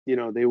who,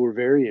 they were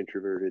very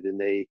introverted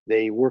and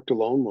they worked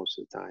alone most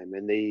of the time.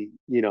 And they,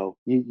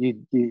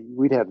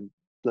 we'd have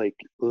like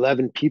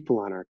 11 people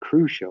on our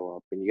crew show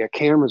up, and you got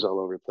cameras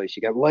all over the place.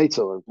 You got lights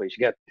all over the place.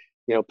 You got,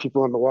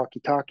 people on the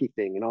walkie-talkie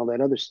thing and all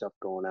that other stuff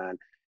going on.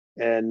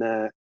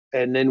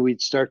 And then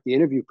we'd start the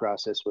interview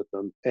process with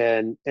them.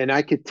 And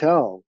I could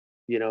tell,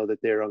 that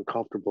they're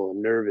uncomfortable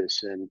and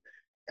nervous,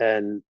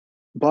 and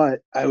but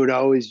I would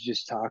always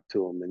just talk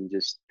to them and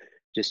just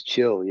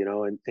chill,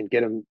 and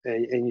get them,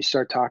 and you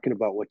start talking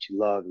about what you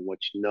love and what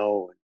you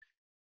know,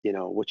 and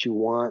what you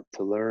want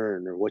to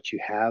learn or what you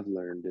have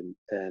learned,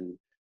 and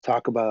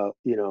talk about,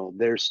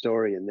 their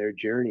story and their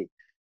journey,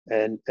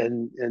 and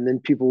then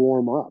people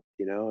warm up,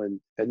 and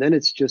then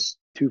it's just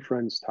two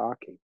friends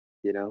talking,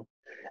 you know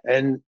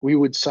and we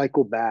would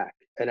cycle back,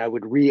 and I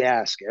would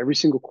re-ask every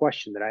single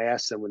question that I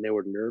asked them when they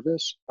were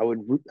nervous. I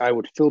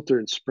would filter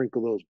and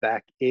sprinkle those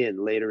back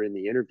in later in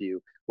the interview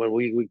when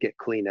we would get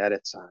clean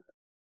edits on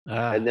it,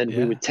 and then we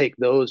Yeah. would take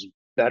those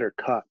better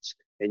cuts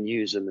and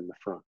use them in the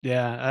front.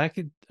 Yeah, I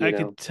You could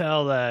know,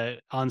 tell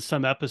on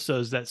some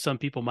episodes that some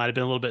people might have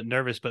been a little bit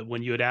nervous, but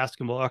when you would ask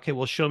them, well, okay,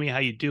 well, show me how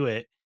you do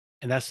it.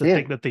 And that's the yeah,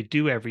 thing that they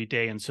do every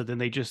day. And so then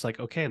they just like,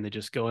 okay, and they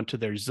just go into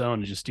their zone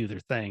and just do their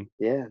thing.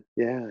 yeah,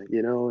 yeah.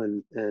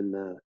 And I don't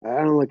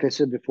know, like I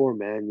said before,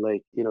 man.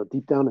 Like,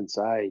 deep down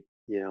inside,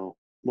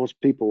 most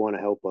people want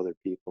to help other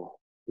people.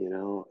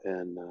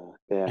 And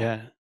yeah,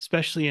 Yeah.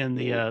 Especially in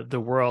you know, the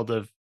world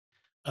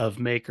of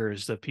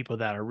makers, of people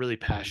that are really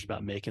passionate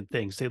about making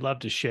things. They love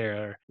to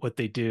share what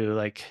they do.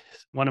 Like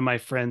one of my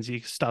friends, he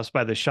stops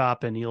by the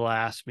shop and he'll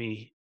ask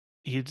me,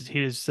 he's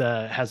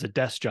has a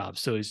desk job.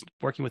 So he's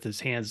working with his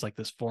hands like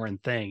this foreign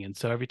thing. And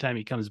so every time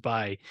he comes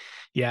by,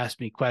 he asks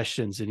me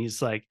questions and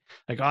he's oh,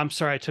 I'm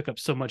sorry I took up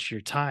so much of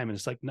your time. And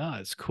it's like, no,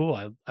 it's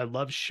cool. I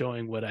love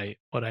showing what I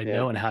yeah.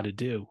 know and how to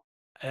do.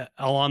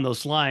 Along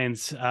those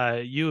lines,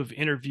 you have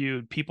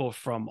interviewed people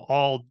from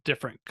all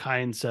different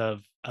kinds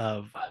of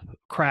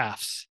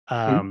crafts,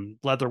 Mhm.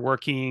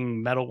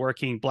 leatherworking,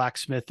 metalworking,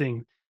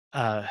 blacksmithing.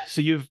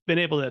 So you've been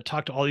able to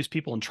talk to all these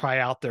people and try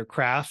out their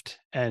craft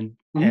Mhm.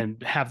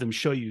 and have them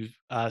show you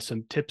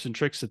some tips and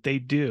tricks that they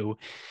do.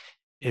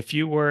 If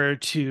you were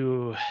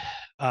to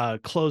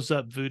close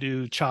up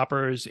Voodoo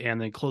Choppers and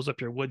then close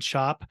up your wood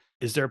shop,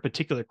 is there a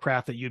particular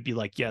craft that you'd be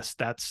like, yes,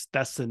 that's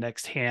the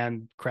next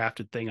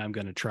handcrafted thing I'm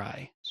going to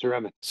try?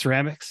 Ceramic.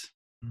 Ceramics?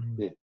 Mm.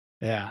 Yeah,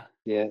 Yeah.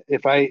 yeah.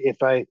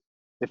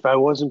 If I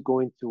wasn't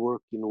going to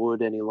work in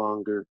wood any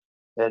longer,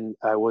 and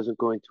I wasn't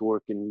going to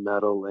work in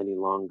metal any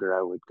longer,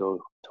 I would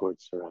go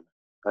towards ceramic.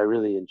 I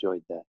really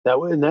enjoyed that.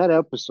 And that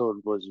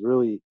episode was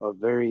really a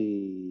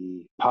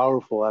very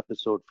powerful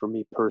episode for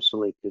me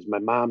personally, because my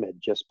mom had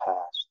just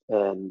passed,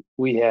 and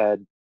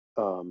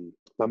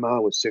my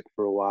mom was sick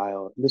for a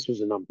while. This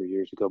was a number of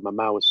years ago. My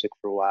mom was sick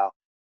for a while,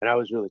 and I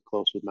was really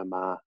close with my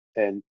mom.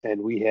 And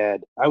we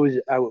had we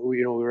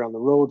were on the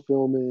road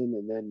filming,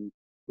 and then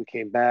we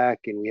came back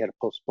and we had to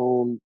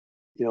postpone,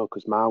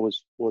 because mom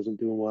wasn't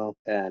doing well,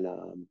 and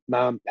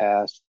mom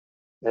passed,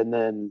 and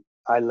then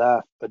I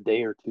left a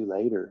day or two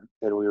later,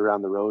 and we were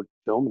on the road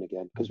filming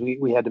again because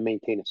we had to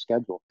maintain a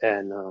schedule.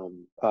 And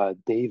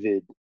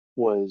David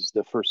was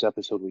the first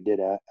episode we did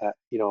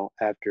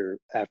after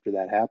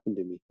that happened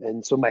to me,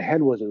 and so my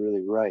head wasn't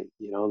really right,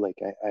 like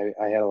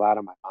I had a lot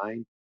on my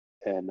mind,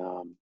 and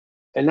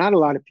not a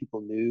lot of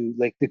people knew,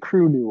 like the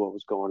crew knew what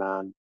was going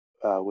on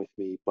with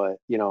me, but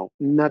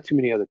not too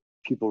many other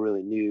people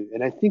really knew.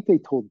 And I think they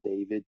told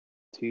David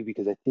too,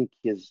 because I think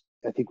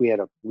we had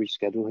to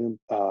reschedule him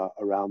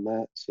around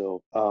that.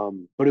 So,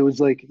 but it was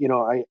like,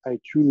 I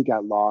truly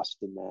got lost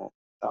in that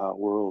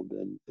world,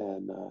 and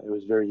it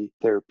was very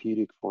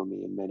therapeutic for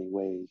me in many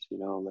ways.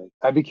 Like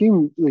I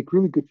became like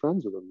really good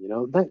friends with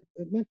him. That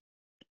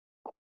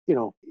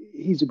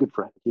he's a good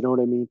friend. You know what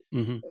I mean?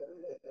 Hmm.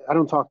 I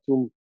don't talk to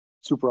him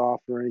super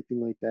often or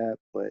anything like that,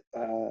 but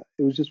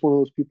it was just one of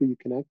those people you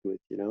connect with,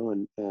 you know.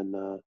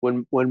 And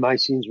when my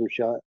scenes were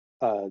shot,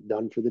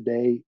 done for the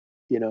day,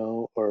 you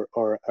know,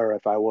 or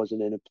if I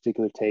wasn't in a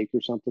particular take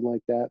or something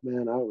like that,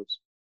 man, I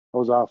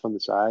was off on the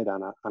side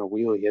on a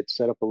wheel. He had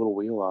set up a little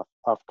wheel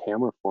off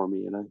camera for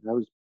me, and I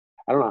was,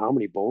 I don't know how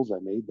many bowls I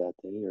made that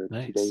day, or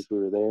 2 days Nice. we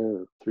were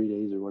there, or 3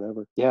 days or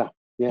whatever. Yeah,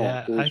 yeah,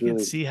 Yeah, it I was can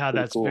really see how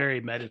pretty that's cool. very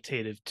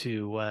meditative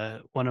too.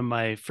 One of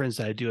my friends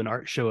that I do an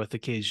art show with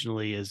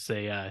occasionally is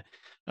a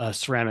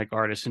ceramic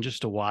artist, and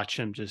just to watch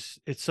him, just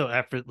it's so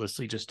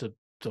effortlessly just to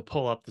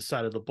pull up the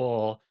side of the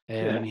bowl,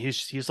 Yeah. and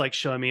he's like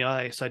showing me,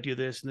 oh, so I do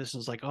this and this,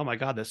 and it's like, oh my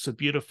god, that's so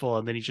beautiful,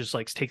 and then he just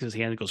like takes his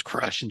hand and goes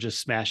crush and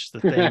just smashes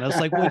the thing, and I was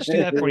like, what'd you do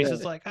that for? And he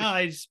says like, oh,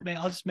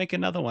 I'll just make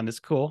another one. It's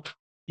cool, like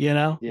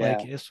Yeah,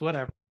 it's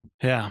whatever.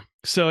 Yeah.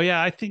 So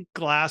yeah, I think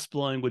glass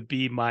blowing would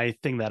be my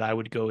thing that I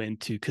would go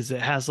into because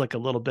it has like a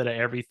little bit of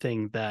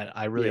everything that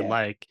I really yeah,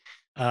 like.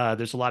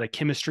 There's a lot of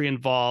chemistry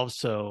involved,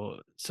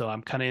 so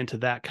I'm kind of into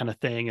that kind of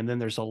thing. And then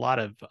there's a lot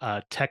of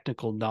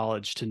technical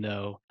knowledge to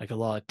know, like a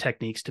lot of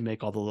techniques to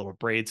make all the little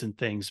braids and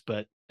things.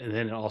 But and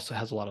then it also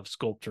has a lot of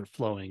sculpture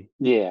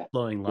yeah,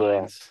 flowing yeah.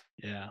 lines.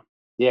 Yeah.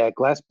 Yeah,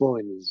 glass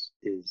blowing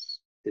is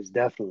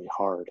definitely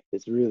hard.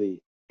 It's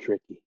really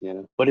tricky, you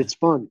know, but Yeah. it's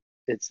fun.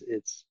 It's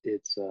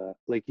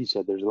like you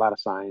said, there's a lot of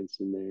science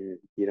in there.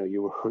 You know,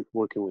 you were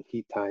working with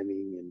heat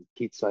timing and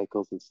heat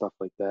cycles and stuff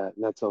like that,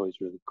 and that's always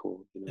really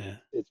cool. You know, Yeah.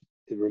 it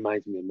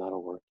reminds me of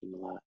metalworking a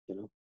lot. You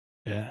know,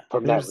 Yeah.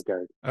 from that There's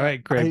regard. all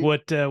right, Greg.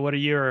 I What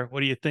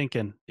are you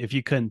thinking if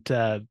you couldn't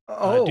do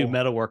oh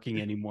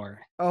metalworking anymore?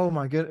 oh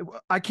my goodness,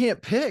 I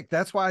can't pick.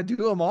 That's why I do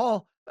them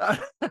all. I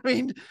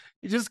mean,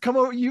 you just come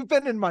over. You've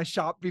been in my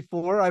shop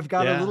before. I've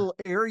got a Yeah. little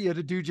area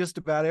to do just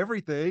about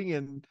everything,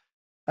 and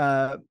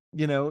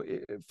you know,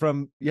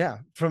 from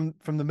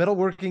the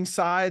metalworking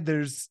side,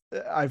 there's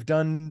I've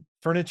done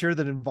furniture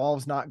that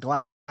involves not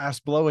glass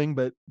blowing,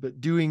 but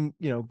doing,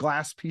 you know,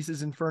 glass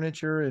pieces in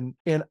furniture,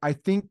 and I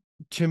think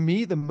to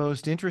me the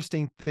most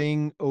interesting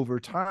thing over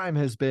time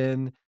has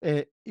been,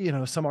 you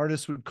know, some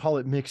artists would call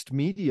it mixed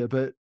media,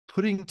 but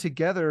putting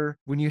together,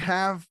 when you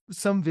have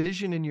some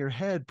vision in your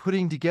head,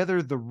 putting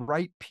together the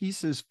right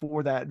pieces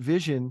for that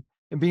vision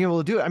and being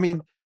able to do it. I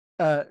mean,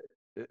 uh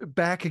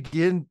back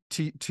again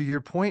to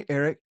your point,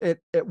 Eric, at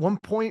one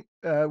point,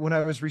 when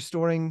I was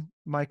restoring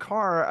my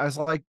car, I was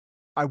like,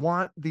 I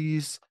want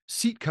these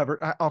seat cover,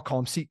 I'll call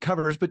them seat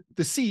covers, but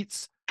the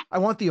seats, I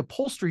want the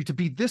upholstery to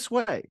be this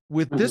way,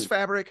 with this Mhm.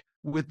 fabric,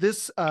 with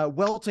this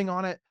welting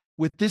on it,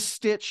 with this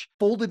stitch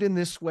folded in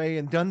this way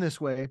and done this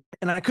way.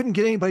 And I couldn't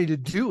get anybody to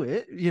do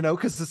it, you know,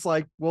 because it's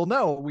like, well,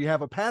 no, we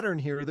have a pattern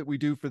here that we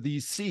do for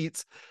these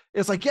seats.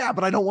 It's like, yeah,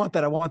 but I don't want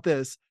that. I want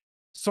this.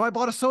 So I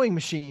bought a sewing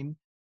machine,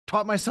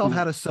 taught myself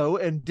how to sew,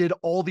 and did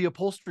all the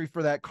upholstery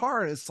for that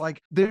car. And it's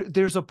like,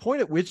 there's a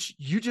point at which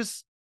you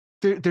just,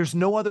 there's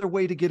no other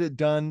way to get it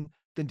done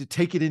than to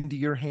take it into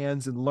your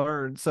hands and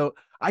learn. So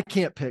I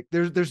can't pick.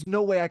 There's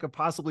no way I could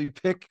possibly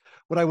pick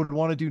what I would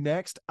want to do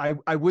next.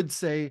 I would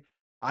say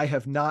I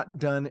have not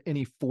done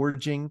any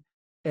forging,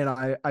 and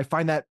I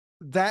find that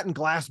and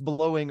glass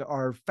blowing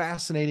are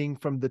fascinating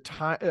from the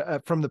time,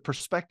 from the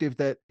perspective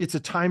that it's a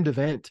timed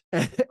event.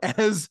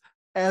 as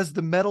as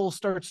the metal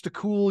starts to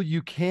cool,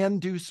 you can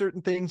do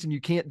certain things and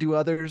you can't do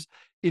others.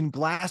 In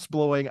glass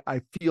blowing,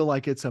 I feel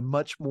like it's a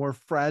much more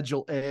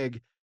fragile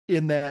egg,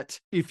 in that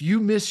if you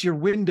miss your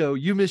window,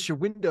 you miss your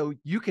window.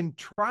 You can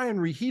try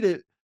and reheat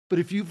it, but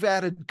if you've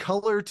added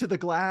color to the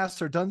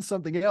glass or done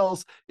something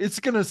else, it's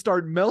going to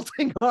start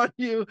melting on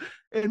you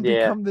and Yeah.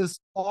 become this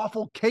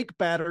awful cake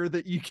batter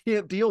that you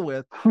can't deal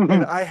with.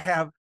 And I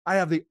have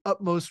the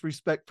utmost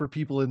respect for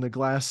people in the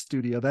glass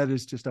studio. That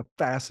is just a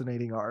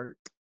fascinating art.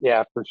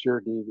 Yeah, for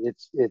sure, dude.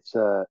 It's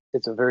a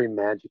very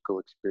magical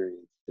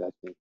experience, I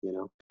think, you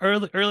know.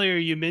 Earlier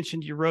you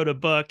mentioned you wrote a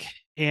book,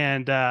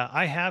 and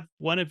I have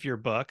one of your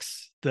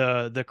books,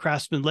 the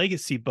Craftsman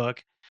Legacy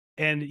book,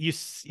 and you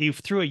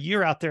threw a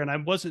year out there, and I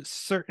wasn't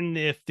certain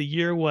if the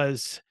year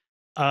was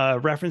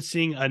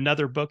referencing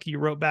another book you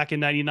wrote back in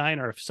 '99,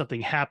 or if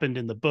something happened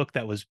in the book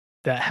that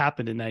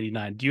happened in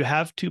 '99. Do you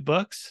have two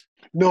books,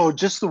 No,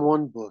 just the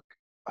one book.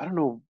 I don't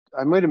know.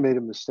 I might have made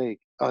a mistake.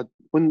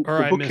 When or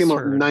the I book came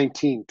out in misheard?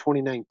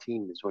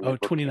 2019 is when your Oh,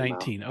 book came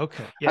out. 2019.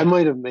 Okay, I yeah.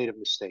 might have made a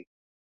mistake.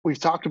 We've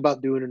talked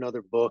about doing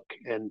another book,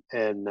 and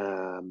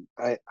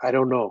I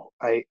don't know.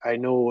 I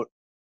know,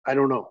 I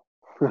don't know.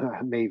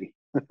 Maybe.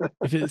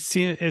 If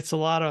it's a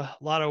lot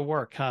of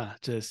work, huh?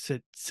 To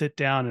sit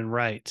down and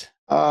write.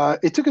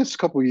 It took us a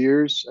couple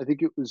years. I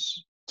think it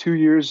was 2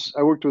 years.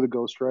 I worked with a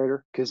ghostwriter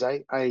because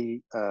I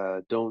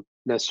don't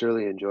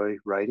necessarily enjoy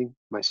writing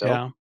myself.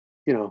 Yeah.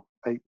 You know,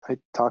 I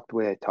talk the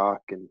way I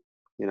talk, and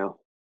you know,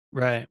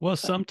 Right. Well,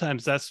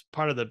 sometimes that's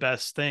part of the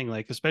best thing,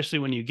 like especially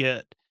when you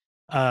get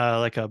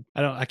like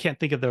I can't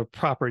think of the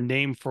proper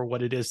name for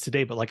what it is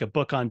today, but like a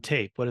book on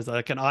tape. What is it?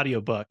 Like an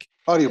audio book.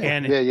 Yeah. audiobook.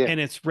 And Yeah, yeah, and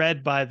it's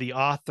read by the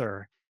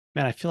author.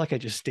 Man, I feel like I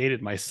just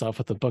dated myself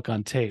with the book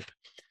on tape.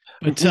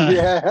 But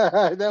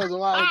yeah. That was a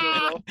while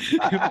ago,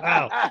 bro.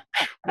 wow,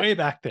 way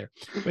back there.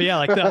 But yeah,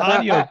 like the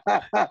audio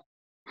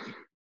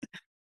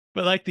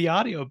But like the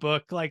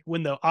audiobook, like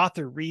when the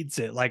author reads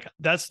it, like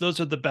those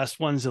are the best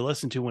ones to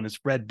listen to when it's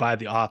read by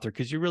the author,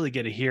 because you really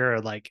get to hear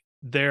like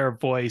their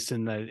voice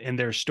and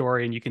their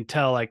story, and you can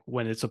tell like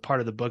when it's a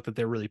part of the book that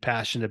they're really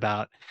passionate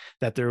about,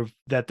 that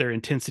their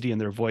intensity and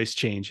their voice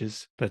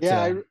changes. But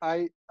Yeah,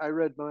 I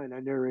read mine. I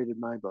narrated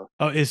my book.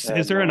 oh, is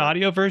And there an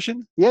audio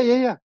version?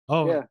 yeah.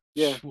 Oh,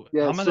 Yeah.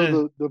 I'm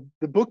So gonna.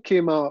 the book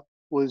came out,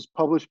 was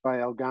published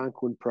by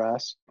Algonquin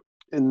Press,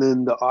 and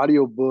then the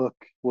audiobook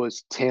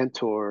was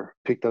Tantor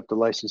picked up the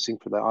licensing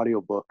for the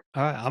audiobook.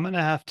 All right, I'm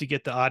gonna have to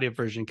get the audio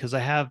version because I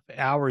have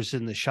hours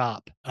in the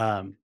shop.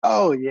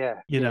 Oh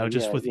yeah,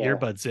 Just with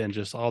earbuds in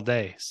just all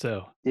day.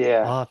 So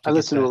yeah. I'll have I to get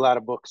listen to a that. lot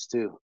of books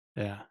too.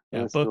 Yeah. I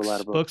Yeah. listen to a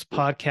lot of Books, books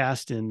too.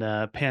 podcast,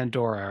 and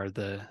Pandora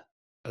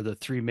are the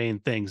three main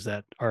things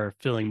that are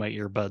filling my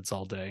earbuds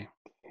all day.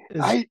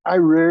 I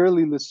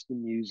rarely listen to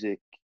music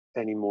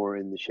anymore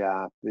in the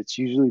shop. It's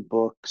usually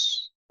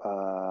books,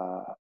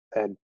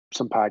 and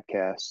some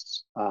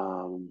podcasts.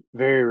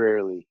 Very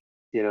rarely,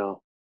 you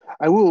know.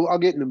 I'll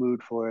get in the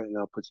mood for it and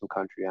I'll put some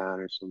country on,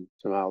 or some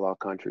outlaw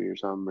country or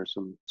something, or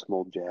some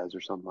old jazz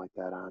or something like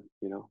that on,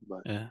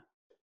 but Yeah.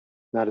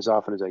 not as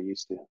often as I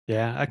used to.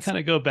 Yeah. I kind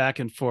of go back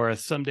and forth.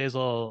 Some days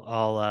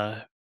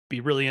I'll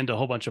be really into a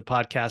whole bunch of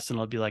podcasts, and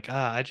I'll be like,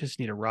 I just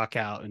need to rock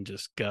out and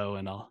just go.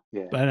 And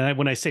Yeah. but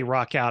when I say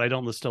rock out, I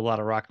don't listen to a lot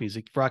of rock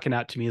music. Rocking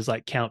out to me is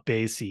like Count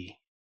Basie,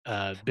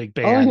 big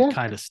Oh band yeah.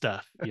 kind of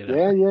stuff, Yeah.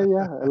 I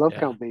love Yeah.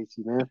 Count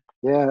Basie, man.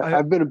 Yeah,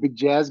 I've been a big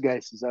jazz guy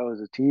since I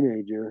was a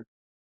teenager.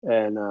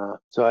 And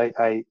so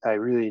I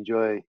really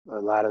enjoy a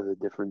lot of the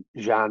different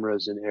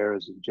genres and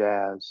eras of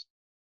jazz,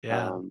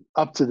 Yeah.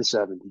 up to the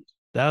 70s.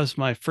 That was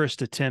my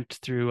first attempt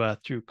through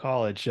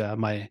college.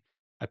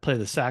 I play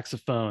the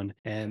saxophone,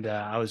 and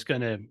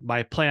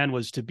my plan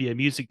was to be a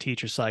music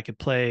teacher so I could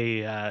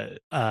play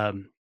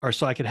or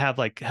so I could have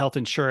like health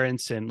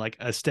insurance and like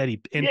a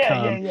steady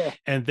income, Yeah.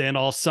 and then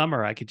all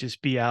summer I could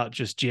just be out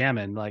just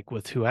jamming like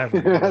with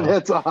whoever.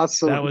 That's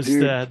awesome,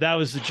 dude. That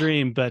was the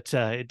dream, but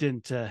it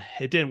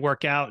didn't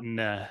work out,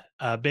 and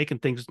making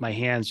things with my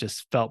hands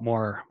just felt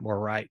more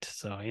right.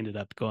 So I ended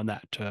up going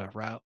that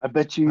route. I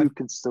bet you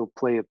can still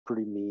play a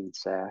pretty mean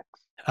sax.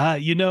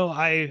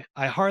 I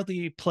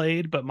hardly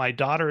played, but my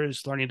daughter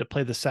is learning to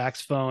play the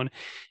saxophone,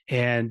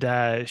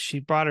 and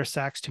she brought her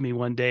sax to me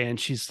one day, and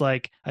she's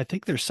like, "I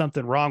think there's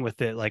something wrong with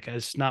it, like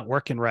it's not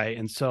working right."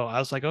 And so I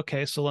was like,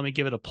 "Okay, so let me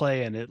give it a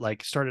play," and it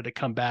like started to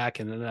come back,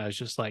 and then I was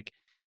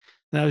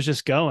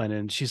just going,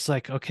 and she's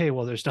like, "Okay,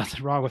 well, there's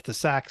nothing wrong with the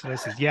sax," and I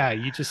said, "Yeah,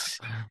 you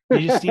just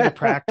need to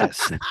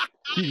practice.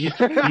 You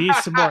need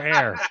some more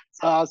air." That's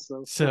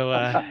awesome. So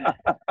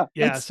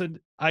yeah, so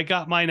I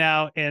got mine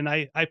out, and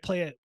I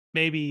play it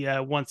maybe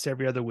once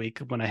every other week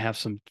when I have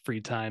some free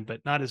time,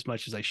 but not as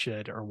much as I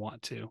should or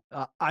want to.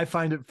 I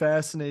find it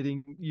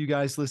fascinating. You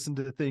guys listen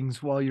to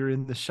things while you're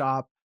in the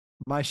shop.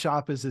 My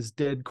shop is as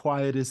dead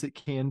quiet as it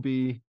can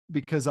be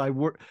because I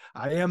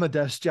am a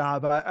desk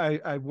job.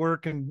 I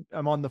work and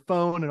I'm on the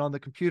phone and on the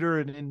computer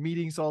and in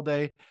meetings all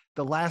day.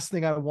 The last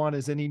thing I want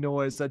is any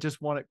noise. I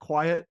just want it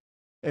quiet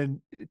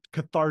and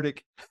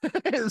cathartic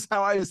is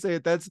how I say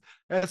it. That's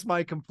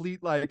my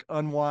complete like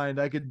unwind.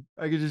 I could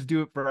just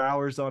do it for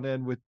hours on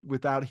end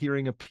without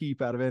hearing a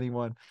peep out of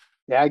anyone.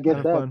 Yeah, I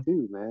get that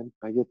too, man.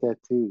 I get that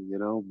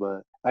too,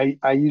 but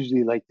I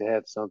usually like to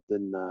have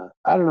something,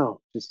 I don't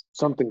know, just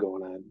something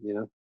going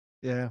on.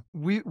 Yeah.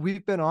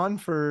 We've been on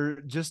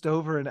for just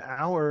over an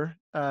hour.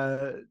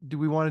 Do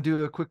we want to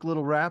do a quick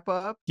little wrap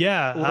up?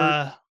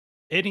 Yeah.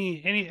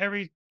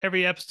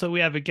 Every episode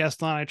we have a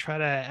guest on, I try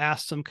to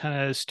ask some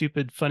kind of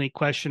stupid, funny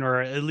question, or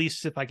at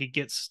least if I could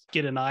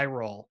get an eye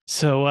roll.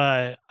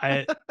 So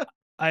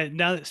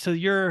so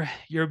you're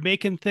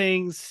making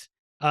things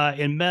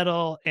in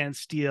metal and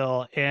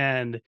steel,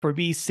 and for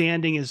me,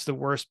 sanding is the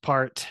worst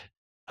part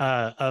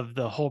of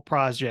the whole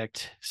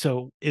project.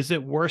 So is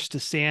it worse to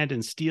sand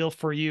in steel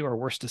for you, or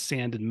worse to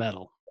sand in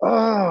metal?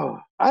 Oh,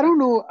 I don't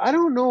know. I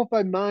don't know if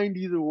I mind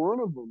either one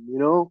of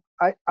them.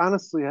 I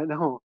honestly, I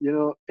don't.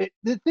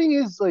 The thing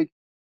is, like,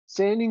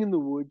 sanding in the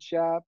wood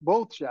shop,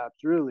 both shops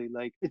really,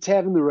 like, it's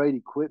having the right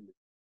equipment,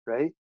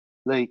 right?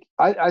 Like,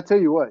 I tell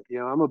you what,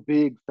 I'm a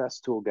big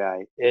Festool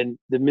guy, and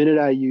the minute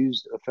I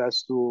used a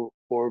Festool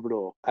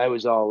orbital, I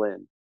was all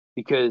in,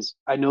 because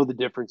I know the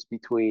difference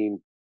between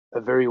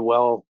a very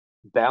well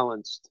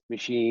balanced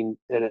machine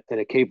and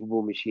a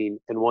capable machine,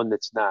 and one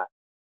that's not.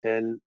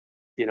 And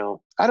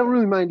I don't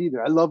really mind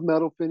either. I love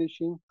metal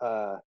finishing.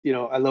 I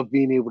love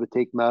being able to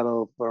take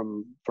metal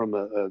from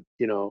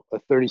a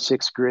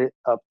 36 grit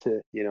up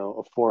to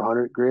a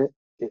 400 grit.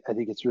 I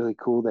think it's really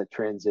cool, that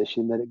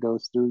transition that it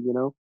goes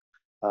through.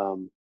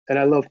 And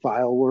I love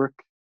file work.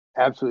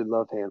 Absolutely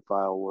love hand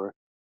file work.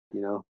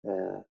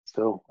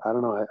 So I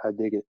don't know. I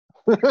dig it.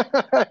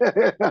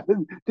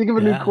 Think of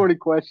a new corny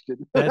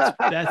question.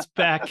 That's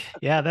back.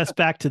 Yeah, that's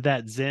back to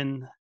that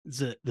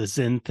the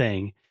Zen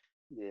thing.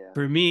 Yeah.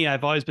 For me,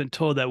 I've always been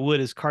told that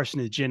wood is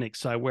carcinogenic,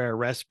 so I wear a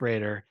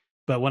respirator.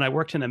 But when I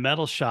worked in a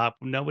metal shop,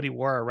 nobody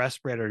wore a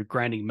respirator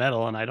grinding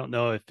metal. And I don't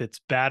know if it's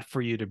bad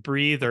for you to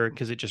breathe or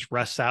because it just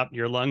rusts out in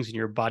your lungs and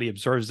your body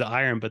absorbs the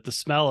iron. But the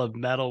smell of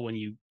metal when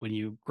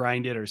you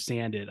grind it or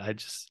sand it, I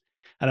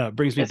don't know, it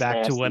brings me That's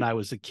back to when nasty. I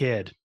was a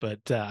kid,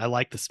 but I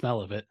like the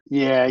smell of it.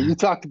 Yeah, you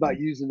talked about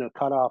using a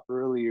cutoff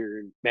earlier,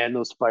 and man,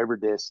 those fiber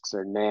discs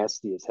are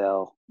nasty as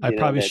hell. I You know,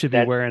 probably that should be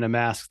that wearing a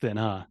mask then,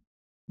 huh?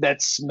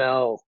 that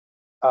smell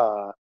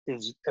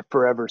is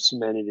forever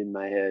cemented in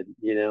my head,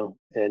 you know.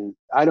 And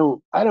I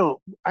don't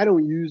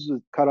use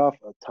the cutoff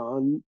a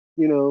ton,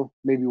 you know,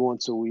 maybe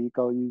once a week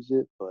I'll use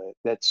it, but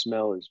that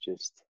smell is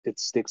just, it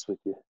sticks with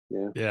you,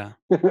 Yeah.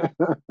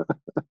 yeah.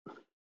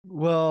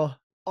 Well,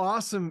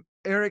 awesome,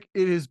 Eric.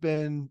 It has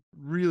been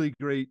really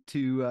great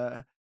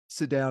to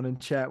sit down and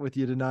chat with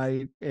you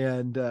tonight,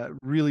 and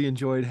really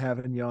enjoyed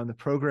having you on the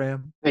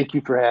program. Thank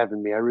you for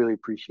having me. I really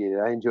appreciate it.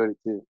 I enjoyed it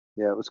too.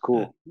 Yeah, it was Uh,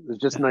 cool. It was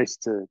just uh, nice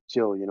to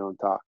chill, you know, and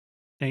talk.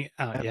 yeah,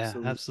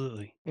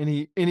 Absolutely.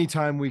 absolutely.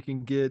 Anytime we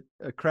can get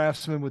a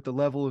craftsman with the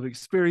level of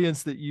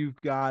experience that you've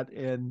got,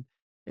 and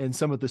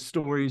some of the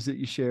stories that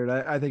you shared,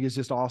 I think it's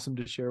just awesome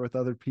to share with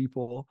other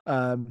people.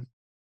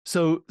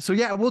 So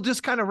yeah, we'll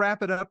just kind of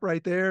wrap it up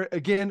right there.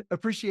 Again,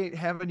 appreciate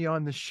having you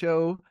on the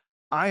show.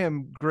 I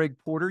am Greg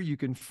Porter. You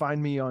can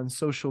find me on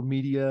social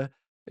media,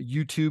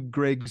 YouTube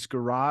Greg's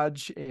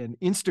Garage, and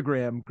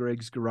Instagram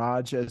Greg's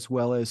Garage, as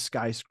well as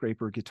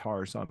Skyscraper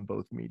Guitars on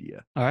both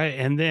media. All right.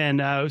 And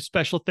then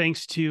special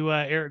thanks to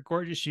Eric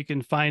Gorges. You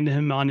can find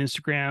him on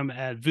Instagram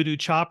at Voodoo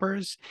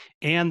Choppers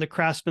and the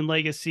Craftsman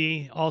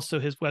Legacy. Also,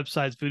 his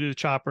website's Voodoo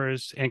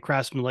Choppers and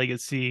Craftsman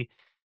Legacy.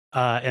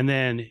 And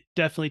then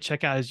definitely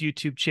check out his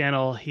YouTube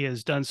channel. He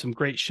has done some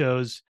great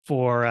shows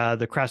for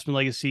the Craftsman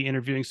Legacy,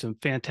 interviewing some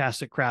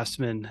fantastic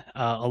craftsmen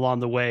along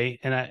the way.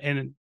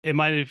 And it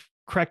might have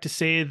correct to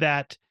say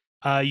that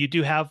you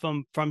do have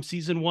them from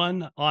season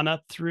 1 on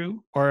up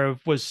through, or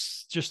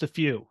was just a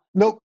few?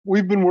 Nope,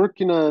 we've been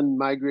working on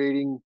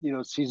migrating, you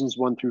know, seasons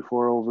 1 through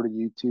 4 over to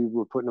YouTube.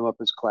 We're putting them up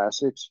as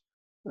classics,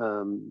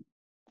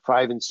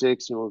 5 and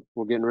 6, and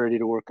we're getting ready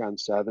to work on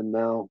 7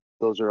 now.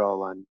 Those are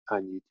all on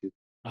YouTube.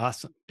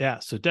 Awesome. Yeah.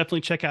 So definitely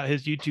check out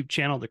his YouTube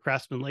channel, The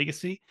Craftsman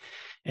Legacy.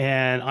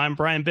 And I'm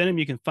Brian Benham.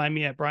 You can find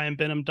me at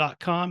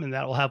brianbenham.com, and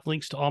that will have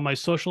links to all my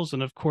socials.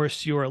 And of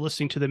course, you are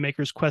listening to the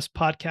Maker's Quest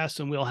podcast,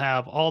 and we'll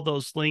have all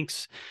those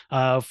links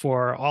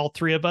for all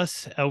 3 of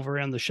us over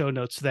in the show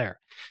notes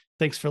there.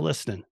 Thanks for listening.